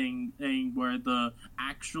anything where the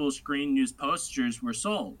actual screen news posters were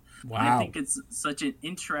sold. Wow. I think it's such an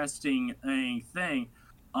interesting thing.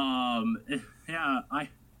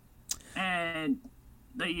 And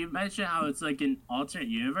that you mentioned how it's like an alternate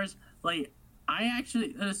universe. Like, I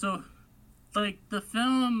actually the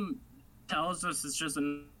film tells us it's just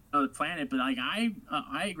another planet, but like I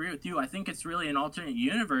agree with you. I think it's really an alternate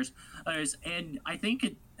universe, and I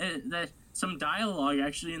think that some dialogue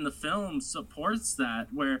actually in the film supports that,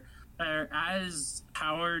 where as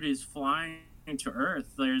Howard is flying to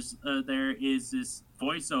Earth, there is this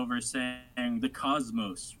voiceover saying, "The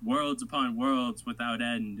cosmos, worlds upon worlds without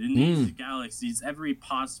end. In these galaxies, every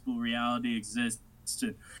possible reality exists,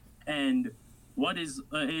 and what is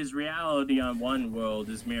reality on one world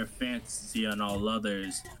is mere fantasy on all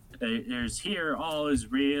others. There's here all is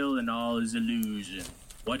real and all is illusion.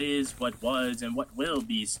 What is, what was, and what will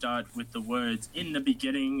be start with the words, in the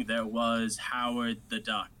beginning there was Howard the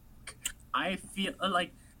Duck." I feel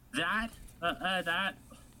like that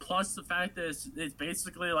plus the fact that it's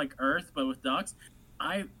basically like Earth but with ducks,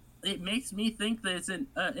 it makes me think that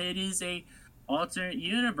it is a alternate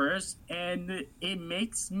universe, and it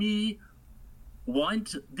makes me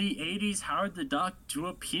want the 80s Howard the Duck to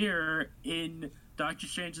appear in Doctor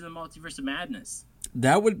Strange in the Multiverse of Madness.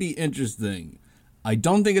 That would be interesting. I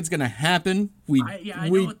don't think it's going to happen. I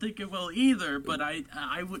don't think it will either, but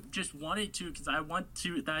I would just want it to, because I want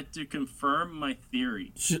that to confirm my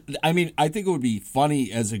theory. I mean, I think it would be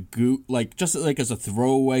funny as a just like as a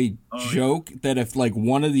throwaway joke, that if like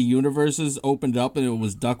one of the universes opened up and it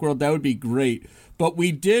was Duck World, that would be great. But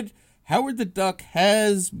Howard the Duck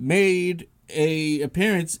has made a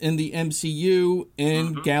appearance in the MCU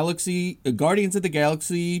in Guardians of the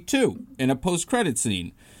Galaxy 2 in a post-credit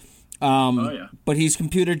scene. But he's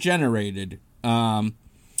computer generated. And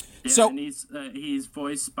he's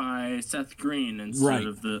voiced by Seth Green instead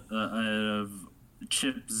of of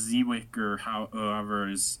Chip Zwick, or however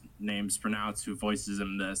his name's pronounced, who voices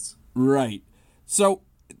him this. Right. So,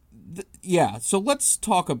 so let's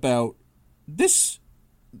talk about this.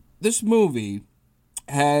 This movie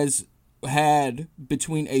has had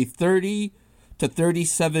between a 30 to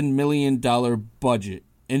 $37 million budget.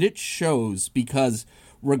 And it shows, because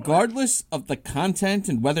regardless of the content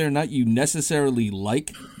and whether or not you necessarily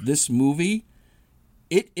like this movie,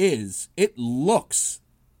 it looks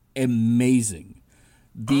amazing.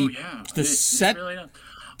 The set. It really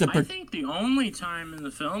does. I think the only time in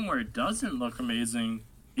the film where it doesn't look amazing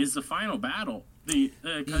is the final battle.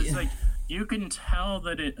 Because like you can tell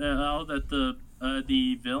that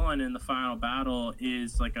the villain in the final battle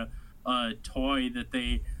is like a toy that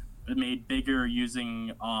they made bigger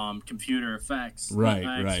using computer effects,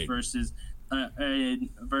 right. versus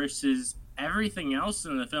everything else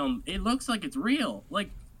in the film. It looks like it's real. Like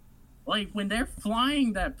when they're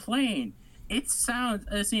flying that plane, it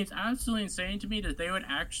seems absolutely insane to me that they would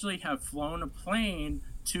actually have flown a plane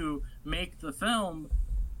to make the film,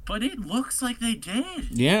 but it looks like they did.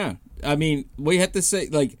 Yeah, I mean, we have to say,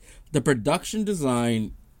 like, the production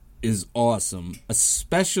design is awesome,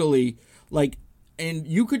 especially like. And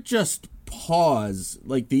you could just pause,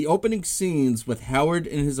 like, the opening scenes with Howard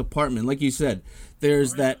in his apartment. Like you said,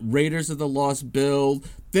 there's that Raiders of the Lost build.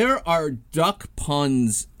 There are duck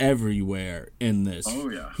puns everywhere in this. Oh,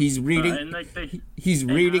 yeah. He's reading he's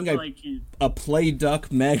reading a Play Duck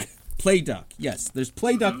Play Duck. Yes, there's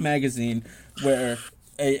Play Duck magazine where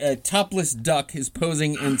a topless duck is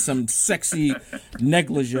posing in some sexy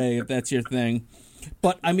negligee, if that's your thing.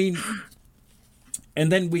 But, I mean... And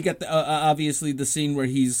then we get, obviously, the scene where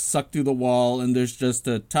he's sucked through the wall, and there's just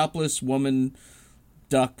a topless woman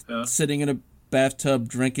duck sitting in a bathtub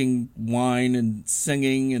drinking wine and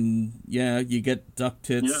singing, and, you get duck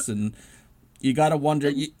tits, and you gotta wonder,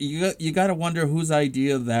 you gotta wonder whose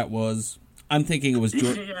idea that was. I'm thinking it was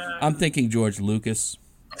George. Yeah. I'm thinking George Lucas.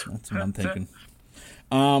 That's what I'm thinking.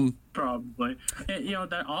 Probably.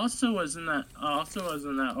 That also was in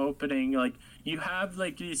that opening, like. You have,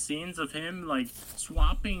 like, these scenes of him, like,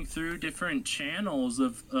 swapping through different channels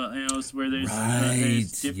of, where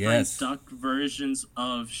there's different duck versions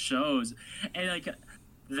of shows. And, like,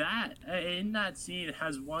 that, in that scene,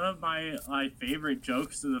 has one of my favorite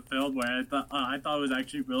jokes of the film, where I thought it was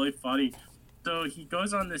actually really funny. So he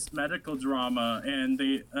goes on this medical drama, and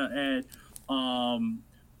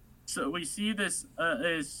so we see this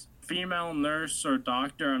female nurse or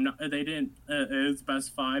doctor. They didn't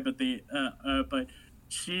specify, but but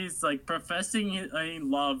she's like professing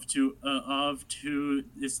love to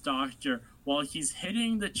this doctor while he's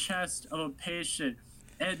hitting the chest of a patient,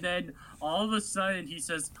 and then all of a sudden he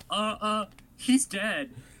says, he's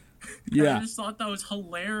dead." Yeah, I just thought that was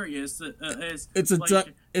hilarious. It's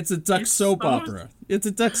a duck soap opera. It's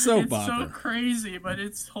a duck soap opera. It's so crazy, but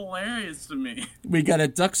it's hilarious to me. We got a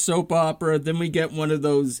duck soap opera, then we get one of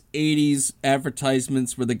those 80s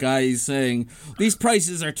advertisements where the guy is saying, "These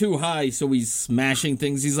prices are too high," so he's smashing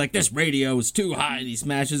things. He's like, "This radio is too high," and he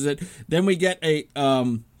smashes it. Then we get a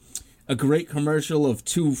great commercial of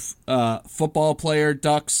two football player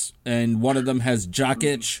ducks, and one of them has jock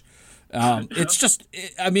itch. It's just,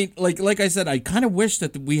 I mean, like I said, I kind of wish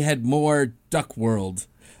that we had more Duck World.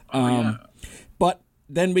 But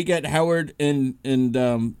then we get Howard and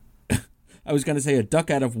I was going to say a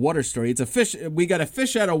duck out of water story. It's a fish. We got a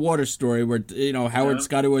fish out of water story where, Howard's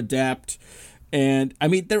got to adapt. And I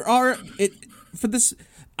mean, I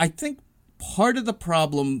think part of the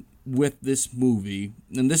problem with this movie,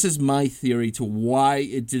 and this is my theory to why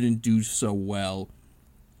it didn't do so well,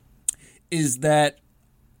 is that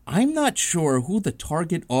I'm not sure who the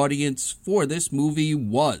target audience for this movie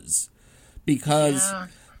was, because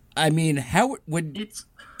I mean, how would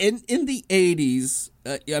in the 80s?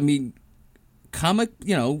 I mean,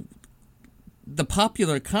 the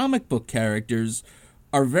popular comic book characters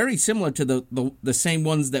are very similar to the same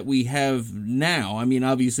ones that we have now. I mean,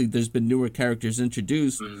 obviously, there's been newer characters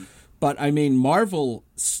introduced, but I mean, Marvel.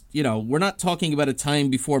 We're not talking about a time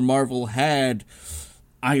before Marvel had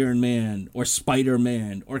Iron Man or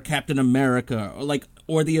Spider-Man or Captain America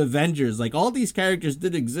or the Avengers. Like, all these characters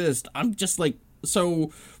did exist. I'm just like,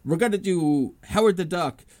 so we're gonna do Howard the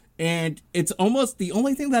Duck, and it's almost the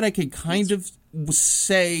only thing that I could kind of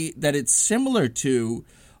say that it's similar to,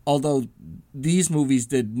 although these movies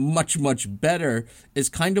did much, much better, is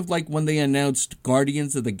kind of like when they announced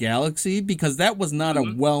Guardians of the Galaxy, because that was not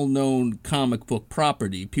a well-known comic book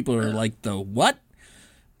property. People are like, the what?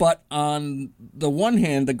 But on the one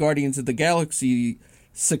hand, the Guardians of the Galaxy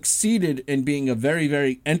succeeded in being a very,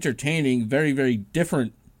 very entertaining, very, very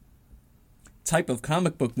different type of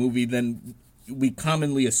comic book movie than we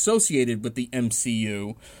commonly associated with the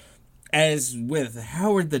MCU. As with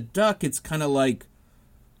Howard the Duck, it's kind of like,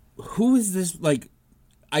 who is this? Like,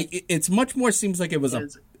 it's much more seems like it was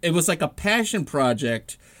like a passion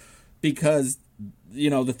project, because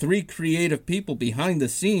the three creative people behind the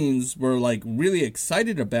scenes were like really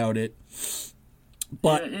excited about it.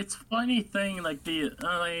 But yeah, it's funny thing, like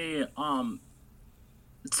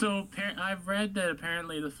so I've read that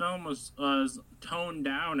apparently the film was toned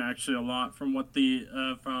down actually a lot from what the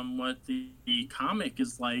comic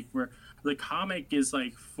is like, where the comic is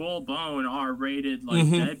like full blown R-rated, like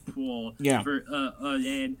Deadpool. Yeah.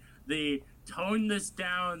 And they toned this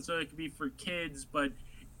down so it could be for kids, but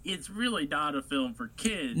it's really not a film for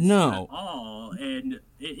kids at all. And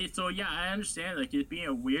so yeah, I understand like it being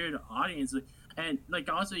a weird audience, and like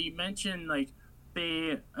also you mentioned like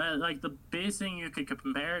the biggest thing you could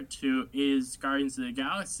compare it to is Guardians of the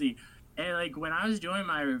Galaxy. And like when I was doing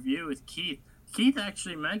my review with Keith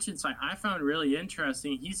actually mentioned something I found really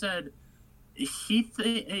interesting. He said he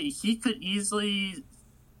could easily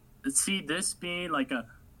see this being like a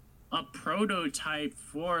prototype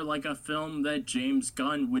for like a film that James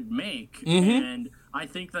Gunn would make. And I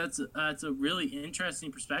think that's a really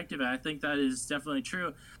interesting perspective, and I think that is definitely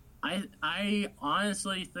true. I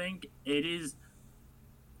honestly think it is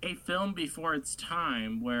a film before its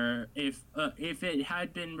time, where if it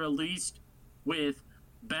had been released with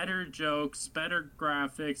better jokes, better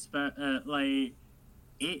graphics,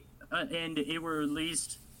 and it were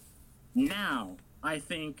released now, I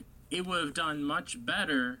think it would have done much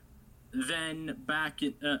better than back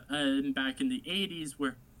in the 80s,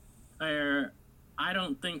 where I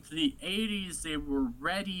don't think the 80s they were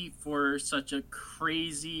ready for such a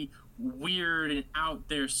crazy, weird, and out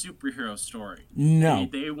there superhero story. No,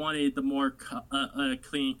 they wanted the more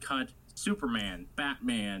clean cut Superman,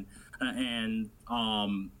 Batman, and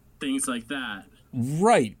things like that.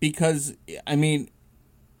 Right, because I mean,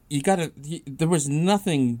 there was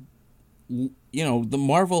nothing. The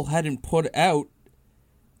Marvel hadn't put out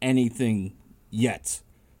anything yet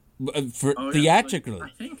theatrically. I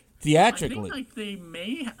think like they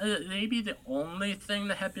may be the only thing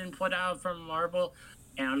that had been put out from Marvel,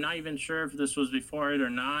 and I'm not even sure if this was before it or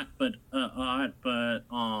not. But I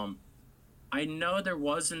know there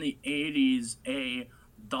was in the 80s a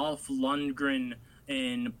Dolph Lundgren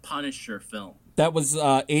in Punisher film. That was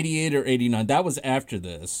 88 or 89. That was after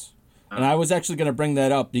this, and I was actually going to bring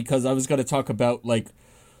that up because I was going to talk about like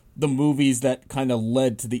the movies that kind of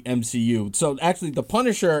led to the MCU. So actually, The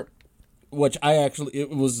Punisher, which it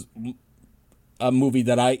was a movie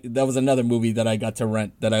that was another movie that I got to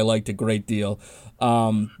rent that I liked a great deal.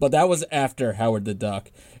 But that was after Howard the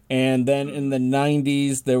Duck. And then in the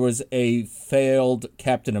 90s, there was a failed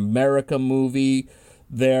Captain America movie.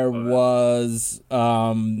 There was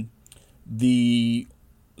the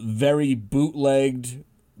very bootlegged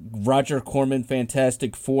Roger Corman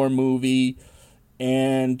Fantastic Four movie.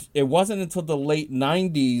 And it wasn't until the late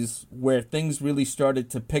 90s where things really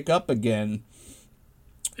started to pick up again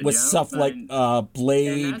with stuff like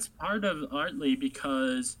Blade. And that's partly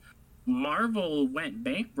because Marvel went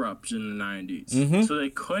bankrupt in the 90s. So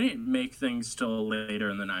they couldn't make things till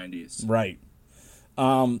later in the 90s. Right.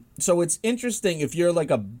 So it's interesting if you're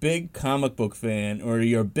like a big comic book fan or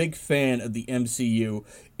you're a big fan of the MCU,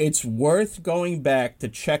 it's worth going back to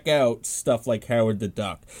check out stuff like Howard the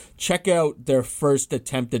Duck. Check out their first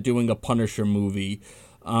attempt at doing a Punisher movie.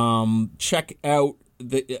 Check out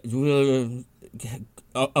the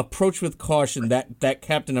approach with caution. That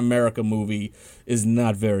Captain America movie is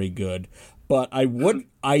not very good, but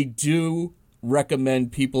I do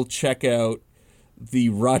recommend people check out the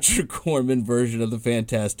Roger Corman version of the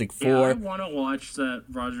Fantastic Four. Yeah, I want to watch that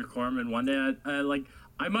Roger Corman one day.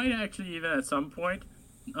 I might actually even at some point,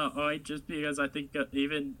 just because I think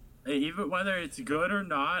even whether it's good or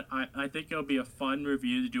not, I think it'll be a fun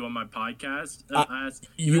review to do on my podcast.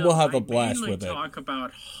 You will have a blast with it. I talk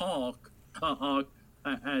about Hulk,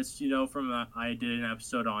 as you know I did an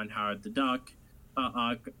episode on Howard the Duck.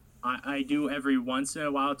 I do every once in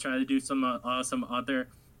a while try to do some other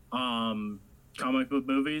comic book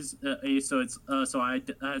movies, so I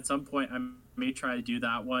at some point I may try to do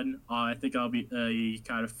that one. I think that'll be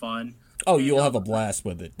kind of fun. Oh, you'll have a blast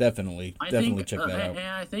with it. Definitely check that out. And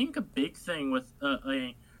I think a big thing with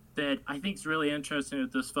that I think is really interesting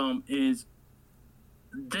with this film is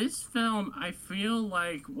this film. I feel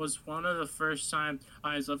like was one of the first times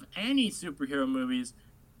of any superhero movies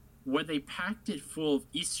where they packed it full of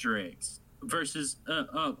Easter eggs. Versus like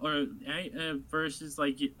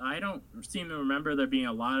I don't seem to remember there being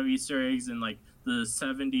a lot of Easter eggs in like the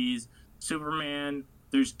 70s Superman.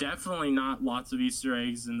 There's definitely not lots of Easter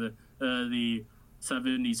eggs in the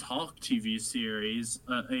 70s Hulk TV series.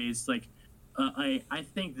 It's like I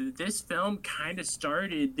think that this film kind of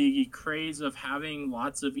started the craze of having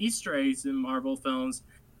lots of Easter eggs in Marvel films,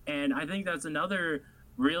 and I think that's another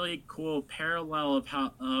really cool parallel of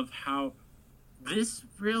how this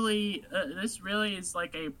really is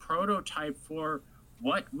like a prototype for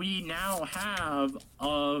what we now have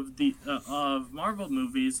of the of Marvel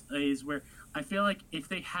movies, is where I feel like if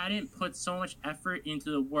they hadn't put so much effort into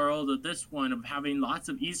the world of this one, of having lots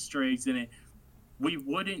of Easter eggs in it, we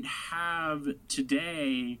wouldn't have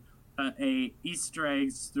today a Easter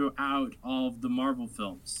eggs throughout all of the Marvel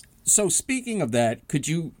films. So speaking of that, could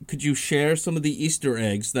you share some of the Easter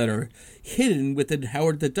eggs that are hidden within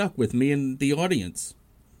Howard the Duck with me and the audience?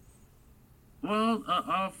 Well,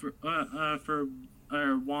 for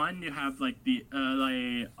one, you have like the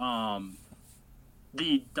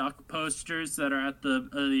duck posters that are at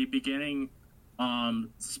the beginning,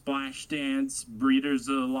 Splash Dance, Breeders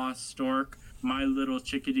of the Lost Stork, My Little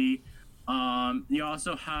Chickadee. You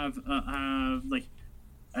also have like,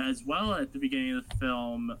 as well at the beginning of the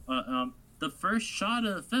film, the first shot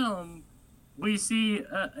of the film, we see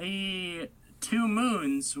a two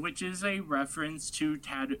moons, which is a reference to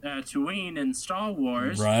Tatooine in Star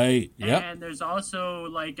Wars. Right. Yep. And there's also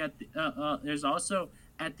like at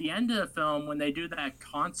the end of the film, when they do that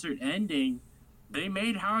concert ending, they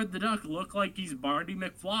made Howard the Duck look like he's Barney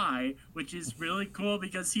McFly, which is really cool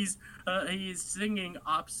because he's singing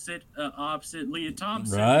opposite Leah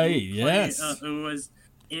Thompson, right? Who was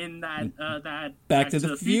in that Back to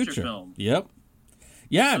the Future film. Yep.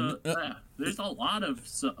 Yeah. There's a lot of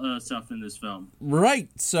stuff in this film. Right.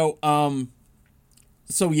 So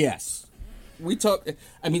yes, we talk.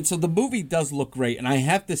 I mean, so the movie does look great, and I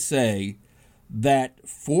have to say that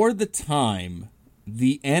for the time,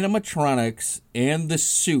 the animatronics and the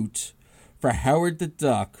suit for Howard the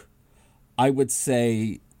Duck, I would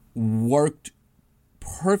say, worked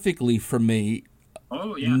perfectly for me.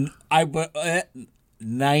 Oh yeah.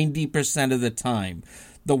 90% of the time.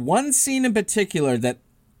 The one scene in particular that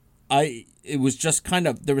it was just kind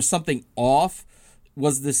of, there was something off,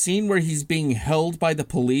 was the scene where he's being held by the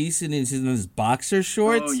police and he's in his boxer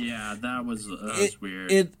shorts. Oh yeah, that was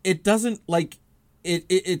weird. It doesn't, like,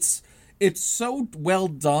 it's so well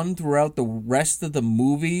done throughout the rest of the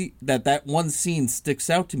movie that one scene sticks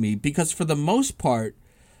out to me, because for the most part,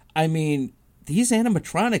 I mean, these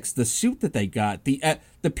animatronics, the suit that they got,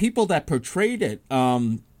 the people that portrayed it,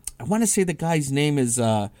 I want to say the guy's name is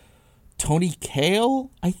Tony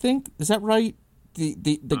Kail, I think. Is that right?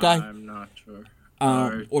 The guy. I'm not sure.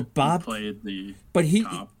 Or Bob played the. But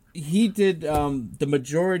cop. he did the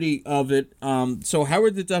majority of it. So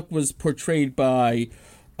Howard the Duck was portrayed by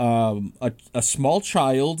a small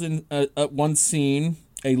child in one scene,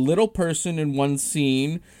 a little person in one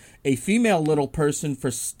scene, a female little person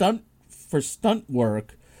for stunt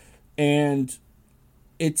work, and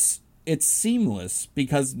it's seamless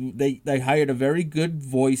because they hired a very good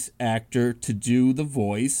voice actor to do the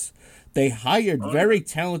voice. They hired very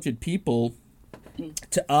talented people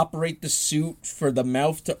to operate the suit, for the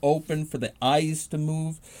mouth to open, for the eyes to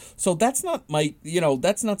move. So that's not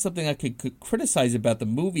that's not something I could criticize about the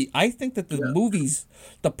movie. I think that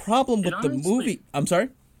the problem with the movie. I'm sorry?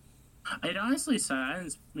 It honestly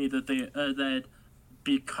saddens me that that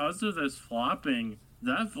because of this flopping,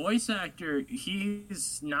 that voice actor,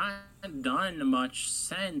 he's not done much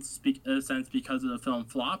since because of the film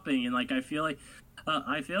flopping. And like I feel like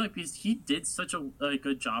because he did such a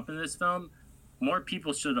good job in this film, more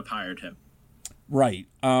people should have hired him. Right.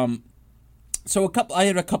 So I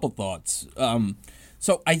had a couple thoughts.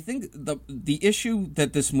 So I think the issue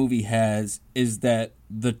that this movie has is that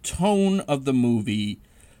the tone of the movie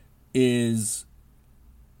is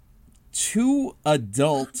too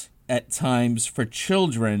adult at times for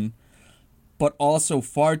children, but also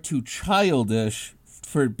far too childish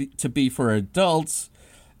to be for adults,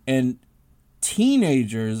 and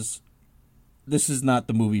teenagers. This is not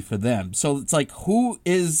the movie for them. So it's like, who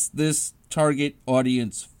is this target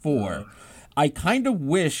audience for? I kind of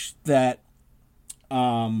wish that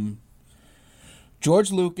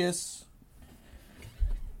George Lucas,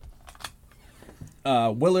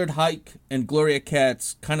 Willard, Huyck, and Gloria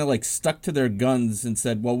Katz kind of like stuck to their guns and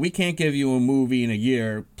said, well, we can't give you a movie in a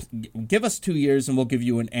year. Give us 2 years and we'll give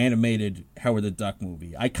you an animated Howard the Duck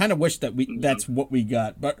movie. I kind of wish that that's what we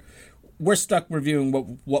got, but we're stuck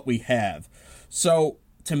reviewing what we have. So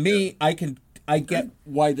to me, I get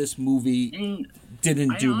why this movie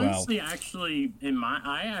didn't do well.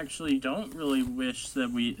 I actually don't really wish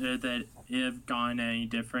that that it had gone any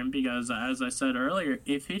different, because as I said earlier,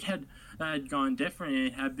 if it had gone different,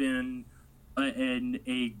 it had been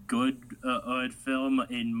a good film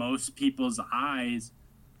in most people's eyes,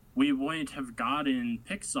 we wouldn't have gotten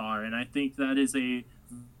Pixar. And I think that is a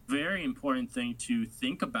very important thing to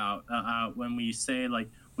think about when we say, like,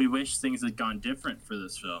 we wish things had gone different for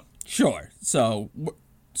this film. Sure. So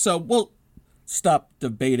we'll stop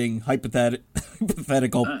debating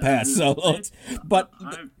hypothetical past. So, but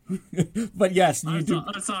yes, you do.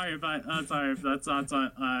 I'm sorry, but that's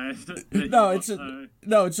not.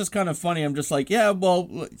 No, it's just kind of funny. I'm just like, yeah,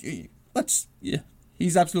 well, let's. Yeah,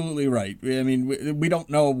 he's absolutely right. I mean, we don't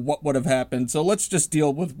know what would have happened, so let's just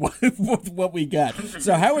deal with what we got.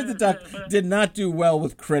 So Howard the Duck did not do well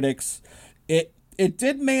with critics. It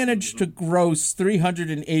did manage to gross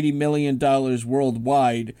 $380 million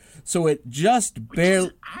worldwide, so it just barely...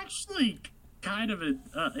 Which is actually kind of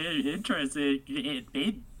interesting.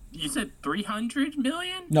 You said 300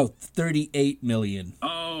 million? No, 38 million.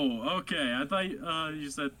 Oh, okay. I thought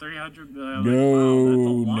you said 300 million.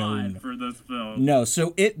 No, wow, that's a lot for this film. No,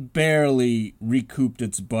 so it barely recouped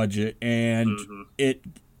its budget, and it,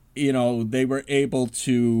 they were able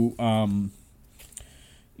to...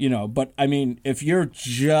 but I mean, if you're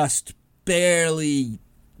just barely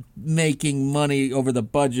making money over the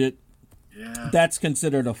budget, that's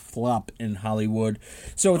considered a flop in Hollywood.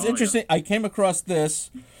 So it's interesting. Yeah. I came across this,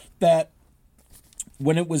 that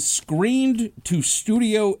when it was screened to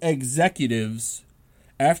studio executives,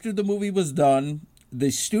 after the movie was done, the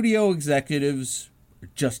studio executives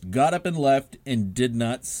just got up and left and did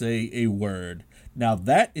not say a word. Now,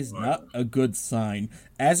 that is not a good sign.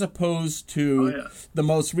 As opposed to the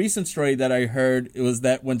most recent story that I heard, it was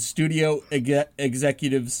that when studio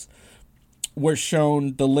executives were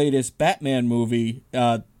shown the latest Batman movie,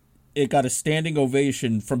 it got a standing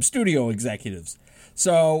ovation from studio executives.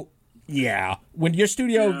 So, yeah, when your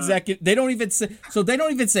studio executive, they don't even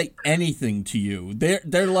say anything to you.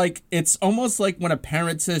 They're like, it's almost like when a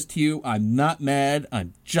parent says to you, "I'm not mad,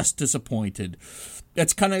 I'm just disappointed."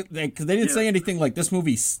 It's kind of like, they didn't say anything like this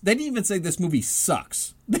movie. They didn't even say this movie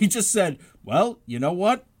sucks. They just said, "Well, you know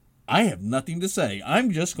what? I have nothing to say. I'm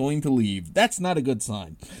just going to leave." That's not a good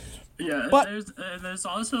sign. Yeah, but there's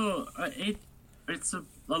also it's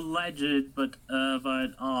alleged, but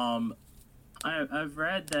I've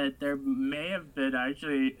read that there may have been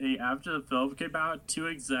actually, after the film came out, two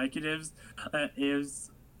executives,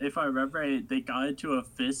 if I remember right, they got into a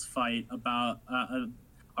fist fight about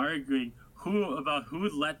arguing who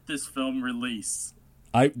let this film release.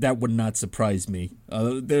 That would not surprise me.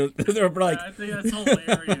 They're like, I think that's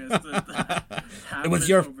hilarious. It was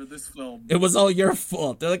your over this film. It was all your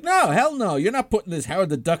fault. They're like, no, hell no, you're not putting this Howard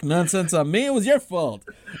the Duck nonsense on me. It was your fault.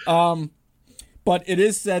 But it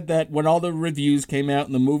is said that when all the reviews came out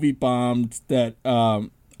and the movie bombed, that on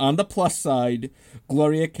the plus side,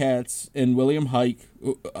 Gloria Katz and William Huyck,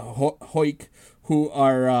 who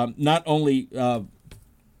are not only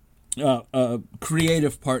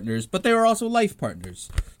creative partners, but they were also life partners.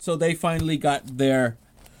 So they finally got their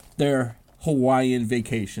Hawaiian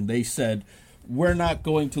vacation. They said, we're not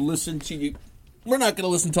going to listen to you. We're not going to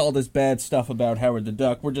listen to all this bad stuff about Howard the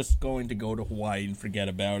Duck. We're just going to go to Hawaii and forget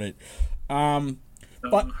about it.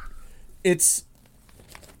 But it's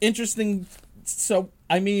interesting. So,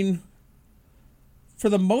 I mean, for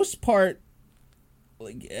the most part,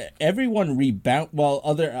 like, everyone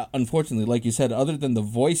unfortunately, like you said, other than the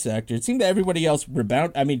voice actor, it seemed that everybody else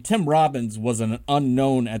rebound. I mean, Tim Robbins was an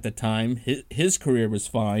unknown at the time. His career was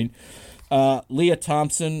fine. Leah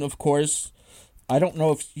Thompson, of course. I don't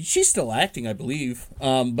know if she's still acting, I believe.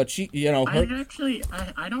 But she,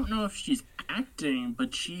 I don't know if she's acting,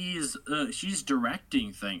 but she's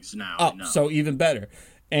directing things now. Oh, so even better.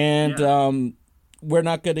 And we're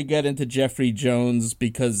not going to get into Jeffrey Jones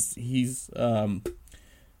because he's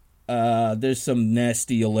there's some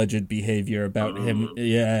nasty alleged behavior about him.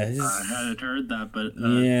 Yeah, I hadn't heard that, but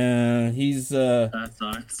he's that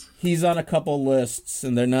sucks. He's on a couple lists,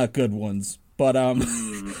 and they're not good ones. But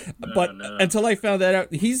until I found that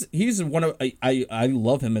out, he's one of I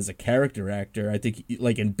love him as a character actor. I think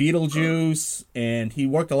like in Beetlejuice, and he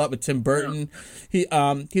worked a lot with Tim Burton.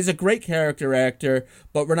 He's a great character actor,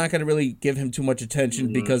 but we're not going to really give him too much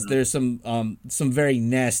attention because there's some very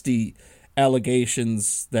nasty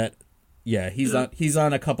allegations that he's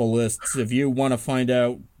on a couple lists. If you want to find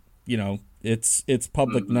out, it's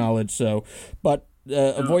public knowledge. So, but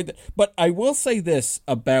avoid that. But I will say this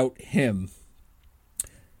about him.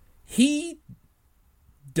 He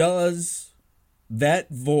does that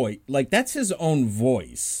voice, like that's his own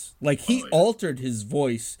voice. Like he altered his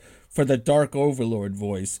voice for the Dark Overlord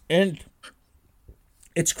voice, and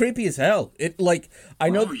it's creepy as hell. I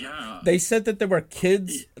know they said that there were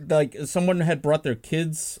kids, like someone had brought their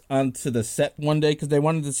kids onto the set one day because they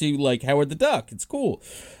wanted to see like Howard the Duck. It's cool.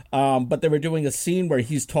 But they were doing a scene where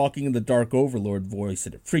he's talking in the Dark Overlord voice,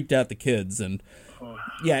 and it freaked out the kids. And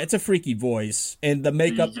yeah, it's a freaky voice, and the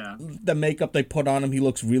makeup they put on him, he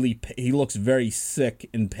looks very sick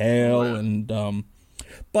and pale, and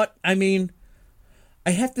but I mean,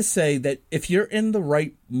 I have to say that if you're in the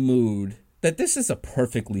right mood, that this is a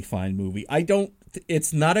perfectly fine movie.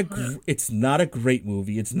 It's not a great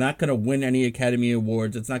movie. It's not going to win any Academy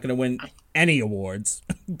Awards. It's not going to win any awards.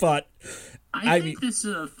 But I think this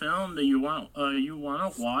is a film that you want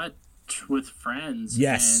to watch with friends.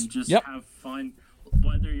 Yes. And just have fun,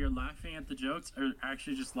 whether you're laughing at the jokes or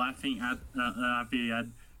actually just laughing at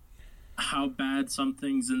how bad some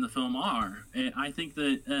things in the film are. And I think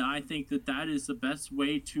that is the best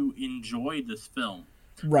way to enjoy this film.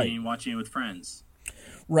 Right. Watching it with friends.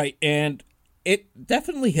 Right, and it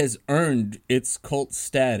definitely has earned its cult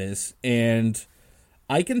status, and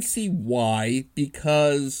I can see why,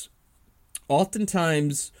 because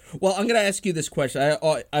oftentimes, well, I'm going to ask you this question.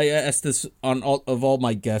 I asked this on all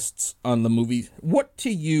my guests on the movie. What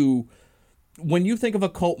to you, when you think of a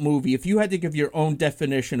cult movie, if you had to give your own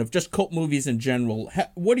definition of just cult movies in general,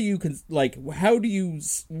 what do you like? How would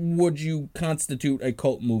you constitute a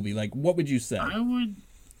cult movie? Like, what would you say?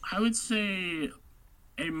 I would say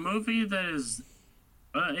a movie that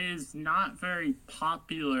is not very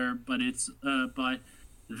popular, but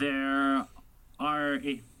there are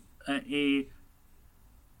a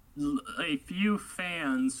few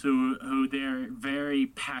fans who they're very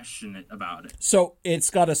passionate about it. So it's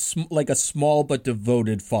got a small but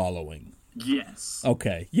devoted following. Yes.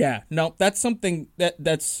 Okay. Yeah. No, that's something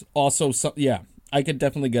that's also yeah. I could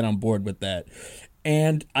definitely get on board with that,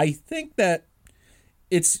 and I think that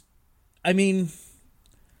it's. I mean,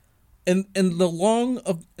 in the long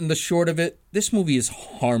of in the short of it, this movie is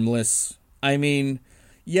harmless. I mean,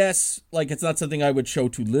 yes, like it's not something I would show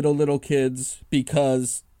to little kids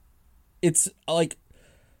because it's like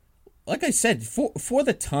I said, for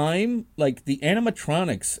the time, like the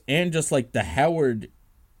animatronics and just like the Howard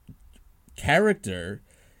character,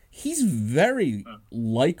 he's very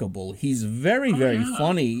likable. He's very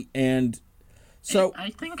funny, and so I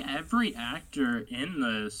think every actor in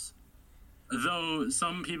this, though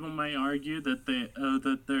some people may argue that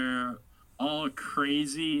they're all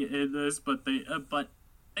crazy in this, but they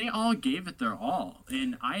all gave it their all,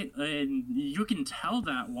 and you can tell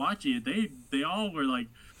that watching it. They all were like,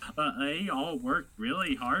 they all worked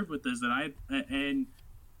really hard with this, and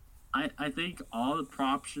I think all the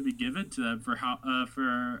props should be given to them for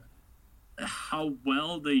how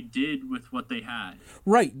well they did with what they had.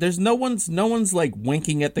 Right. There's no one's like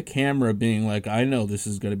winking at the camera being like, I know this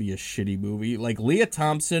is going to be a shitty movie. Like Leah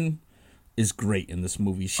Thompson is great in this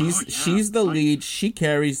movie. She's the lead. She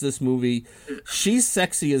carries this movie. She's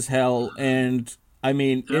sexy as hell, and I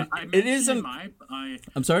mean it isn't.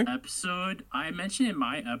 I'm sorry. I mentioned in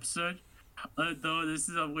my episode, though this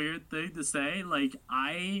is a weird thing to say. Like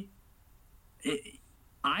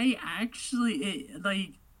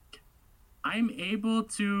I'm able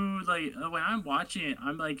to, like, when I'm watching it,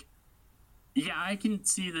 I'm like, yeah, I can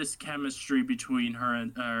see this chemistry between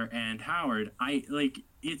her and Howard.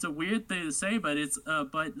 It's a weird thing to say, but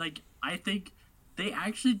I think they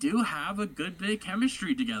actually do have a good bit of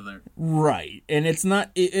chemistry together. Right. And it's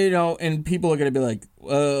not, and people are going to be like,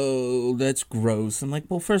 oh, that's gross. I'm like,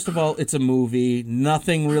 well, first of all, it's a movie.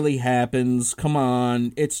 Nothing really happens. Come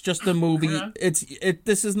on. It's just a movie.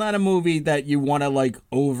 This is not a movie that you want to, like,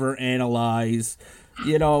 overanalyze.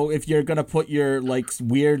 If you're going to put your, like,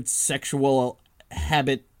 weird sexual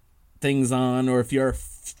habit things on, or if you're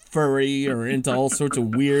furry or into all sorts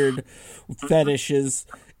of weird fetishes.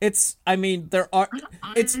 There's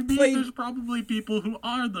probably people who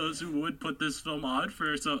are those who would put this film on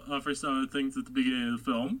for some of the things at the beginning of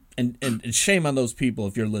the film. And shame on those people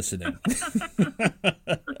if you're listening.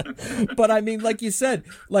 But I mean, like you said,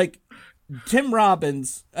 like Tim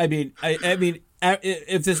Robbins, I mean,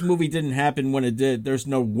 if this movie didn't happen when it did, there's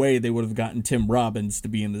no way they would have gotten Tim Robbins to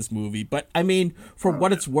be in this movie. But I mean, for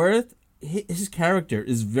what it's worth, his character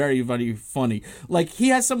is very, very funny. Like, he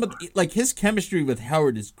has his chemistry with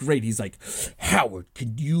Howard is great. He's like, Howard,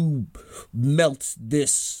 could you melt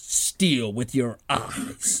this steel with your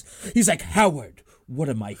eyes? He's like, Howard, what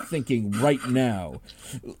am I thinking right now?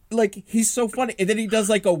 Like, he's so funny. And then he does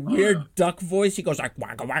like a weird duck voice. He goes like,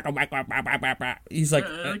 waka, waka, waka, waka, waka, waka. He's like,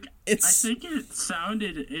 it's. I think it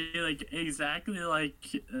sounded like exactly like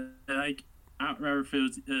I don't remember if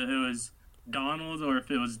it was Donald or if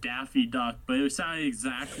it was Daffy Duck, but it sounded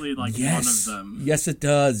exactly like one of them. Yes, it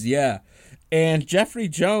does. Yeah, and Jeffrey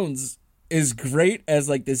Jones is great as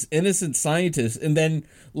like this innocent scientist, and then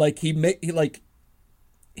like he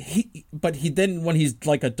he then, when he's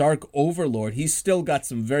like a dark overlord, he's still got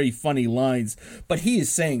some very funny lines, but he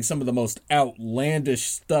is saying some of the most outlandish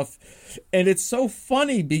stuff, and it's so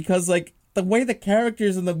funny because like the way the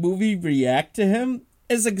characters in the movie react to him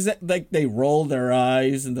is like they roll their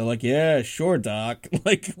eyes and they're like, yeah, sure, Doc,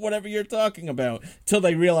 like whatever you're talking about, till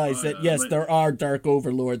they realize that yes, there are dark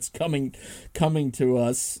overlords coming to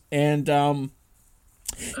us. And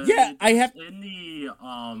yeah, I have in the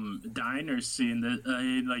diner scene that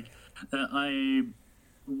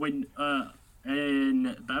when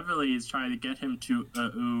and Beverly is trying to get him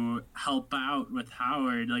to help out with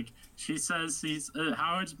Howard. Like she says,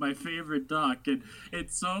 Howard's my favorite Doc, and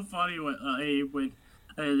it's so funny when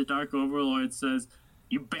the Dark Overlord says,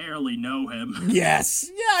 "You barely know him."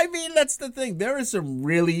 Yes, yeah. I mean, that's the thing. There is some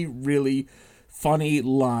really, really funny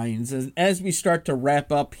lines, and as we start to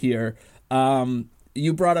wrap up here,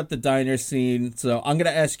 you brought up the diner scene, so I'm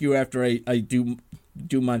gonna ask you after I do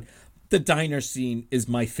mine. The diner scene is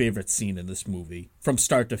my favorite scene in this movie from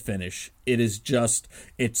start to finish. It is just,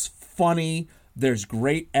 it's funny. There's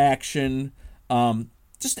great action.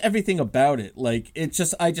 Just everything about it. Like, it's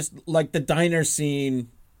just, I just like the diner scene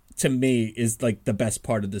to me is like the best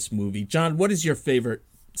part of this movie. John, what is your favorite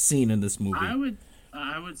scene in this movie?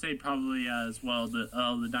 I would say probably as well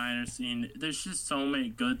the diner scene. There's just so many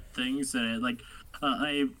good things in it. Like,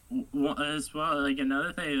 as well, like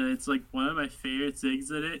another thing that's like one of my favorite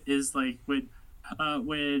things in it is like when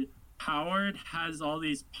Howard has all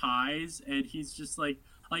these pies and he's just like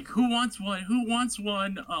who wants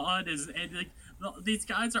one on his, and like these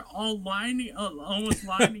guys are all almost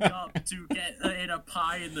lining up to get a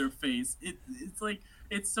pie in their face. It's like,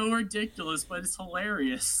 it's so ridiculous, but it's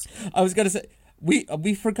hilarious. I was gonna say,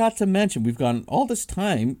 we forgot to mention, we've gone all this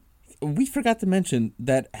time, we forgot to mention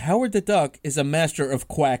that Howard the Duck is a master of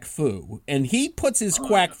quack foo, and he puts his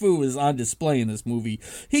quack foo is on display in this movie.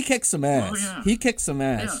 He kicks some ass. Yeah. He kicks some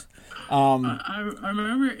ass. Yeah. I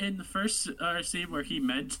remember in the first scene where he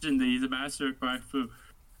mentioned that he's a master of quack foo.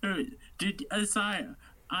 I did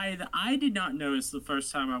not notice the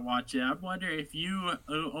first time I watched it. I wonder if you,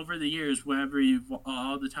 over the years,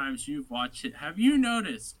 all the times you've watched it, have you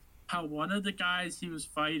noticed how one of the guys he was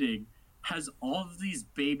fighting has all of these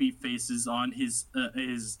baby faces on his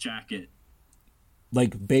jacket?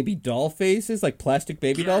 Like baby doll faces? Like plastic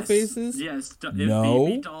baby doll faces? Yes, no.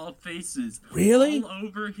 Baby doll faces. Really? All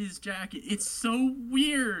over his jacket. It's so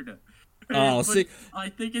weird. Oh, see. I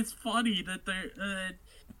think it's funny that they're...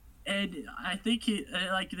 and I think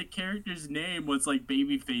like the character's name was like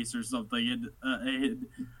Babyface or something, and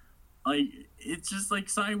like it's just like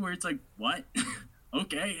sign where it's like, what?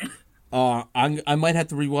 Okay. I might have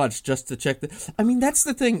to rewatch just to check I mean, that's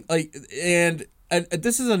the thing. Like, and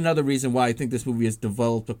this is another reason why I think this movie has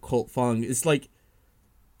developed a cult following. It's like,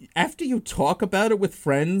 after you talk about it with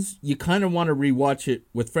friends, you kind of want to rewatch it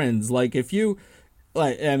with friends. Like, if you,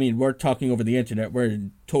 like, I mean, we're talking over the internet, we're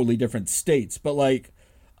in totally different states, but like,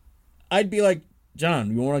 I'd be like,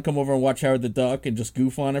 John, you want to come over and watch Howard the Duck and just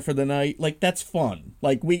goof on it for the night? Like, that's fun.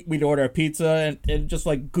 Like, we'd order a pizza and just,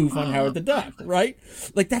 like, goof on Howard the Duck, right?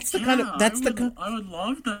 Like, that's the kind of... I would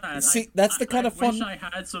love that. See, that's the kind of fun... I wish I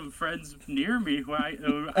had some friends near me who I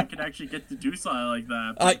could actually get to do something like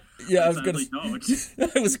that. I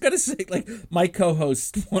was gonna say, like, my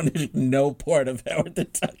co-host wanted no part of Howard the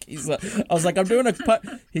Duck. I was like, I'm doing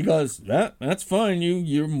he goes, that's fine.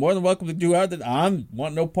 You're more than welcome to do Howard the Duck. I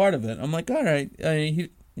want no part of it. I'm like, all right.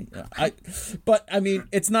 But I mean,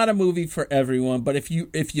 it's not a movie for everyone. But if you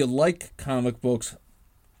like comic books,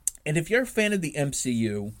 and if you're a fan of the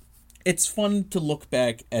MCU, it's fun to look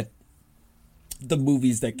back at the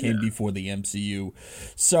movies that came before the MCU.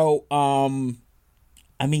 So,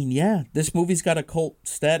 I mean, yeah, this movie's got a cult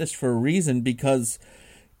status for a reason, because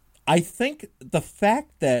I think the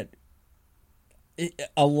fact that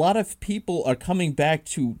a lot of people are coming back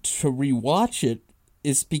to rewatch it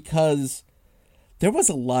is because there was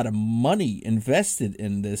a lot of money invested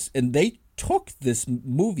in this, and they took this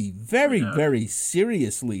movie very, very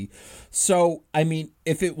seriously. So, I mean,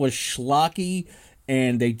 if it was schlocky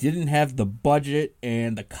and they didn't have the budget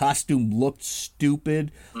and the costume looked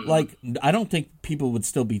stupid, like, I don't think people would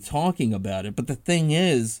still be talking about it. But the thing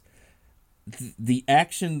is, the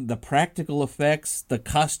action, the practical effects, the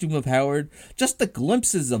costume of Howard, just the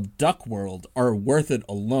glimpses of Duck World are worth it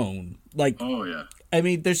alone. Like, oh yeah. I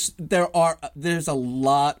mean, there's a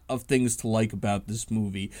lot of things to like about this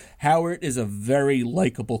movie. Howard is a very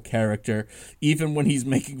likable character, even when he's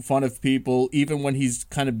making fun of people, even when he's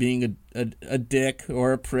kind of being a dick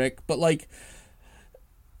or a prick. But like,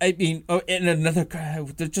 I mean, and another guy,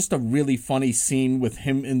 there's just a really funny scene with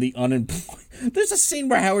him in the unemployment. There's a scene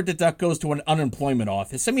where Howard the Duck goes to an unemployment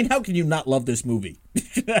office. I mean, how can you not love this movie?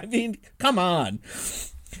 I mean, come on.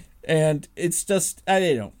 And it's just, I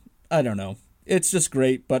don't know. It's just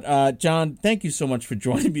great. But, John, thank you so much for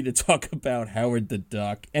joining me to talk about Howard the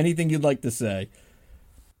Duck. Anything you'd like to say?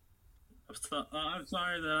 I'm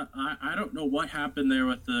sorry that I don't know what happened there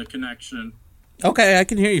with the connection. Okay, I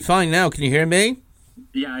can hear you fine now. Can you hear me?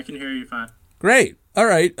 Yeah, I can hear you fine. Great. All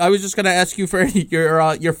right. I was just going to ask you for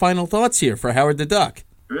your final thoughts here for Howard the Duck.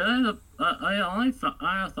 Really, the only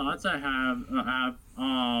thoughts I have,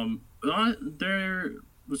 there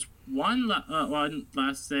was one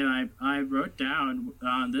last thing I wrote down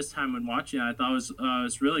this time when watching it. I thought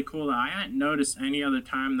was really cool that I hadn't noticed any other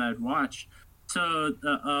time that I'd watched. So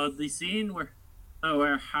the scene where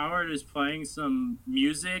Howard is playing some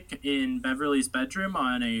music in Beverly's bedroom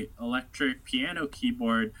on a electric piano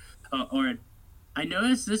keyboard, or I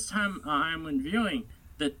noticed this time when viewing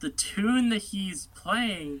that the tune that he's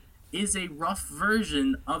playing is a rough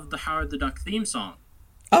version of the Howard the Duck theme song.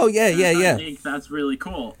 Oh yeah. I think that's really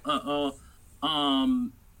cool. But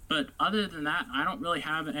other than that, I don't really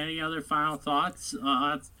have any other final thoughts.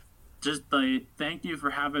 Just thank you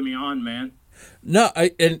for having me on, man. No,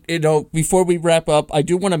 before we wrap up, I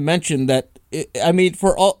do want to mention that,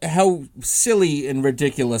 for all how silly and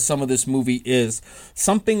ridiculous some of this movie is,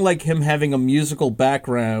 something like him having a musical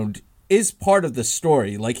background is part of the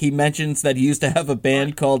story. Like, he mentions that he used to have a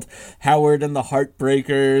band called Howard and the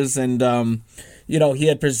Heartbreakers, and, he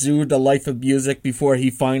had pursued a life of music before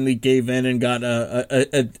he finally gave in and got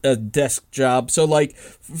a desk job. So, like,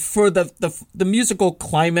 for the musical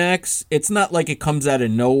climax, it's not like it comes out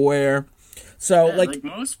of nowhere. So, yeah, like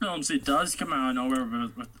most films, it does come out of nowhere,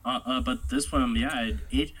 but this one,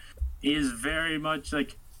 it is very much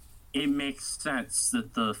like it makes sense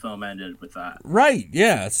that the film ended with that. Right,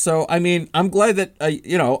 yeah. So, I'm glad that,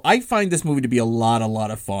 I find this movie to be a lot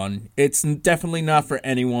of fun. It's definitely not for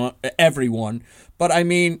everyone, but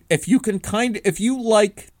if you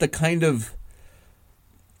like the kind of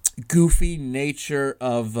goofy nature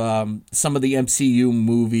of some of the MCU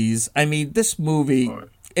movies, this movie... Sure.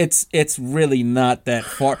 It's really not that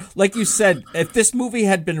far. Like you said, if this movie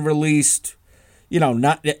had been released, it's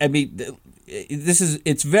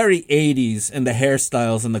very 80s in the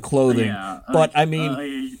hairstyles and the clothing. Yeah, but I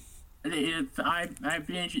mainly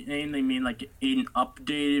mean like an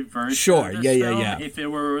updated version. Sure, of this film. Yeah. If it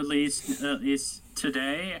were released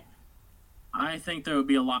today, I think there would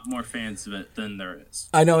be a lot more fans of it than there is.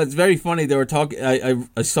 I know, it's very funny. They were talking.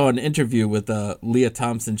 I saw an interview with Leah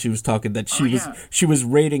Thompson. She was talking that she was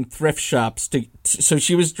raiding thrift shops so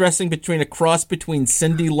she was dressing between a cross between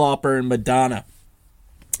Cyndi Lauper and Madonna,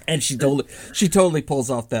 and she totally pulls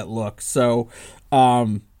off that look. So,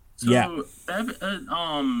 yeah.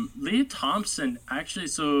 Leah Thompson actually.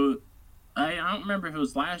 So I don't remember if it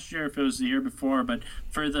was last year, or if it was the year before, but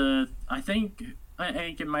I think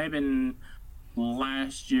it might have been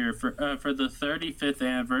last year for the 35th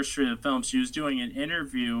anniversary of the film. She was doing an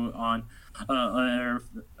interview on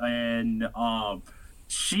and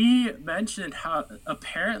she mentioned how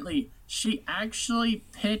apparently she actually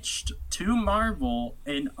pitched to Marvel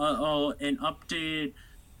an updated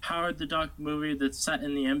Howard the Duck movie that's set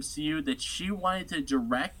in the MCU that she wanted to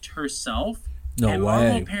direct herself. And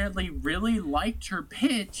Marvel apparently really liked her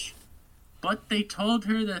pitch, but they told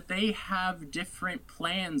her that they have different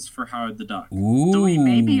plans for Howard the Duck. Ooh. So we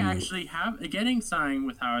maybe actually getting signed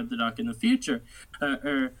with Howard the Duck in the future.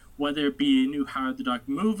 Or whether it be a new Howard the Duck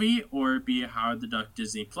movie or it be a Howard the Duck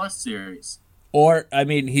Disney Plus series. Or,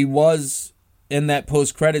 he was in that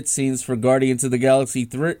post-credit scenes for Guardians of the Galaxy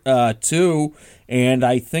 2, and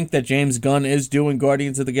I think that James Gunn is doing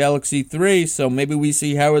Guardians of the Galaxy 3, so maybe we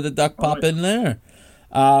see Howard the Duck pop in there.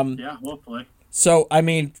 Yeah, hopefully. So,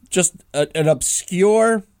 just an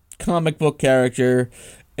obscure comic book character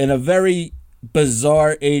in a very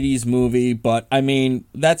bizarre 80s movie, but,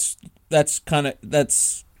 that's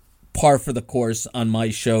par for the course on my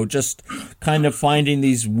show, just kind of finding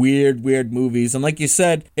these weird movies. And like you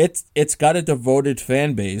said, it's got a devoted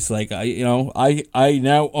fan base. Like, I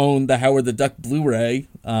now own the Howard the Duck Blu-ray.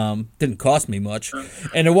 Didn't cost me much,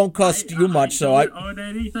 and it won't cost you much. So I don't own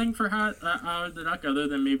anything for Howard the Duck other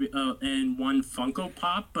than maybe in one Funko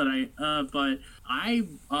Pop. But I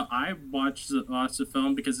watched lots of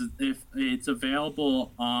film because if it's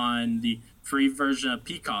available on the free version of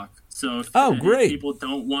Peacock. So if great. people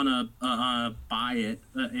don't want to buy it,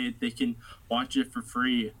 they can watch it for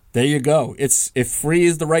free. There you go. If free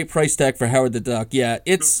is the right price tag for Howard the Duck, yeah,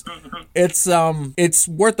 it's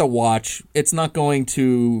worth a watch. It's not going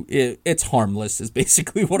to. It's harmless. Is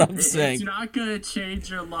basically what I'm saying. It's not going to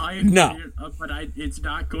change your life. No, but it's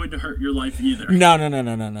not going to hurt your life either.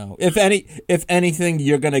 No. If anything,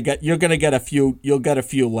 you'll get a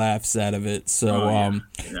few laughs out of it. So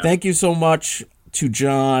thank you so much to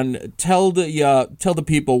John. Tell the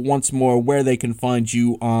people once more where they can find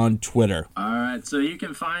you on Twitter. All right, so you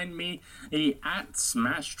can find me at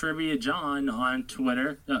Smash Trivia John on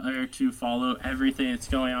Twitter to follow everything that's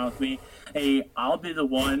going on with me. I'll be the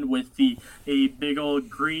one with a big old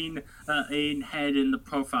green head in the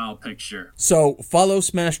profile picture. So follow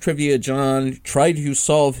Smash Trivia John. Try to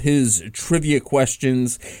solve his trivia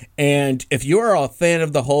questions. And if you're a fan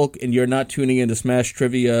of the Hulk and you're not tuning into Smash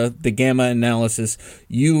Trivia, the Gamma Analysis,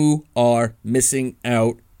 you are missing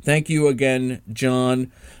out. Thank you again,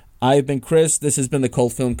 John. I've been Chris. This has been the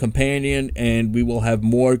Cult Film Companion, and we will have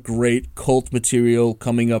more great cult material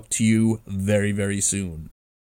coming up to you very, very soon.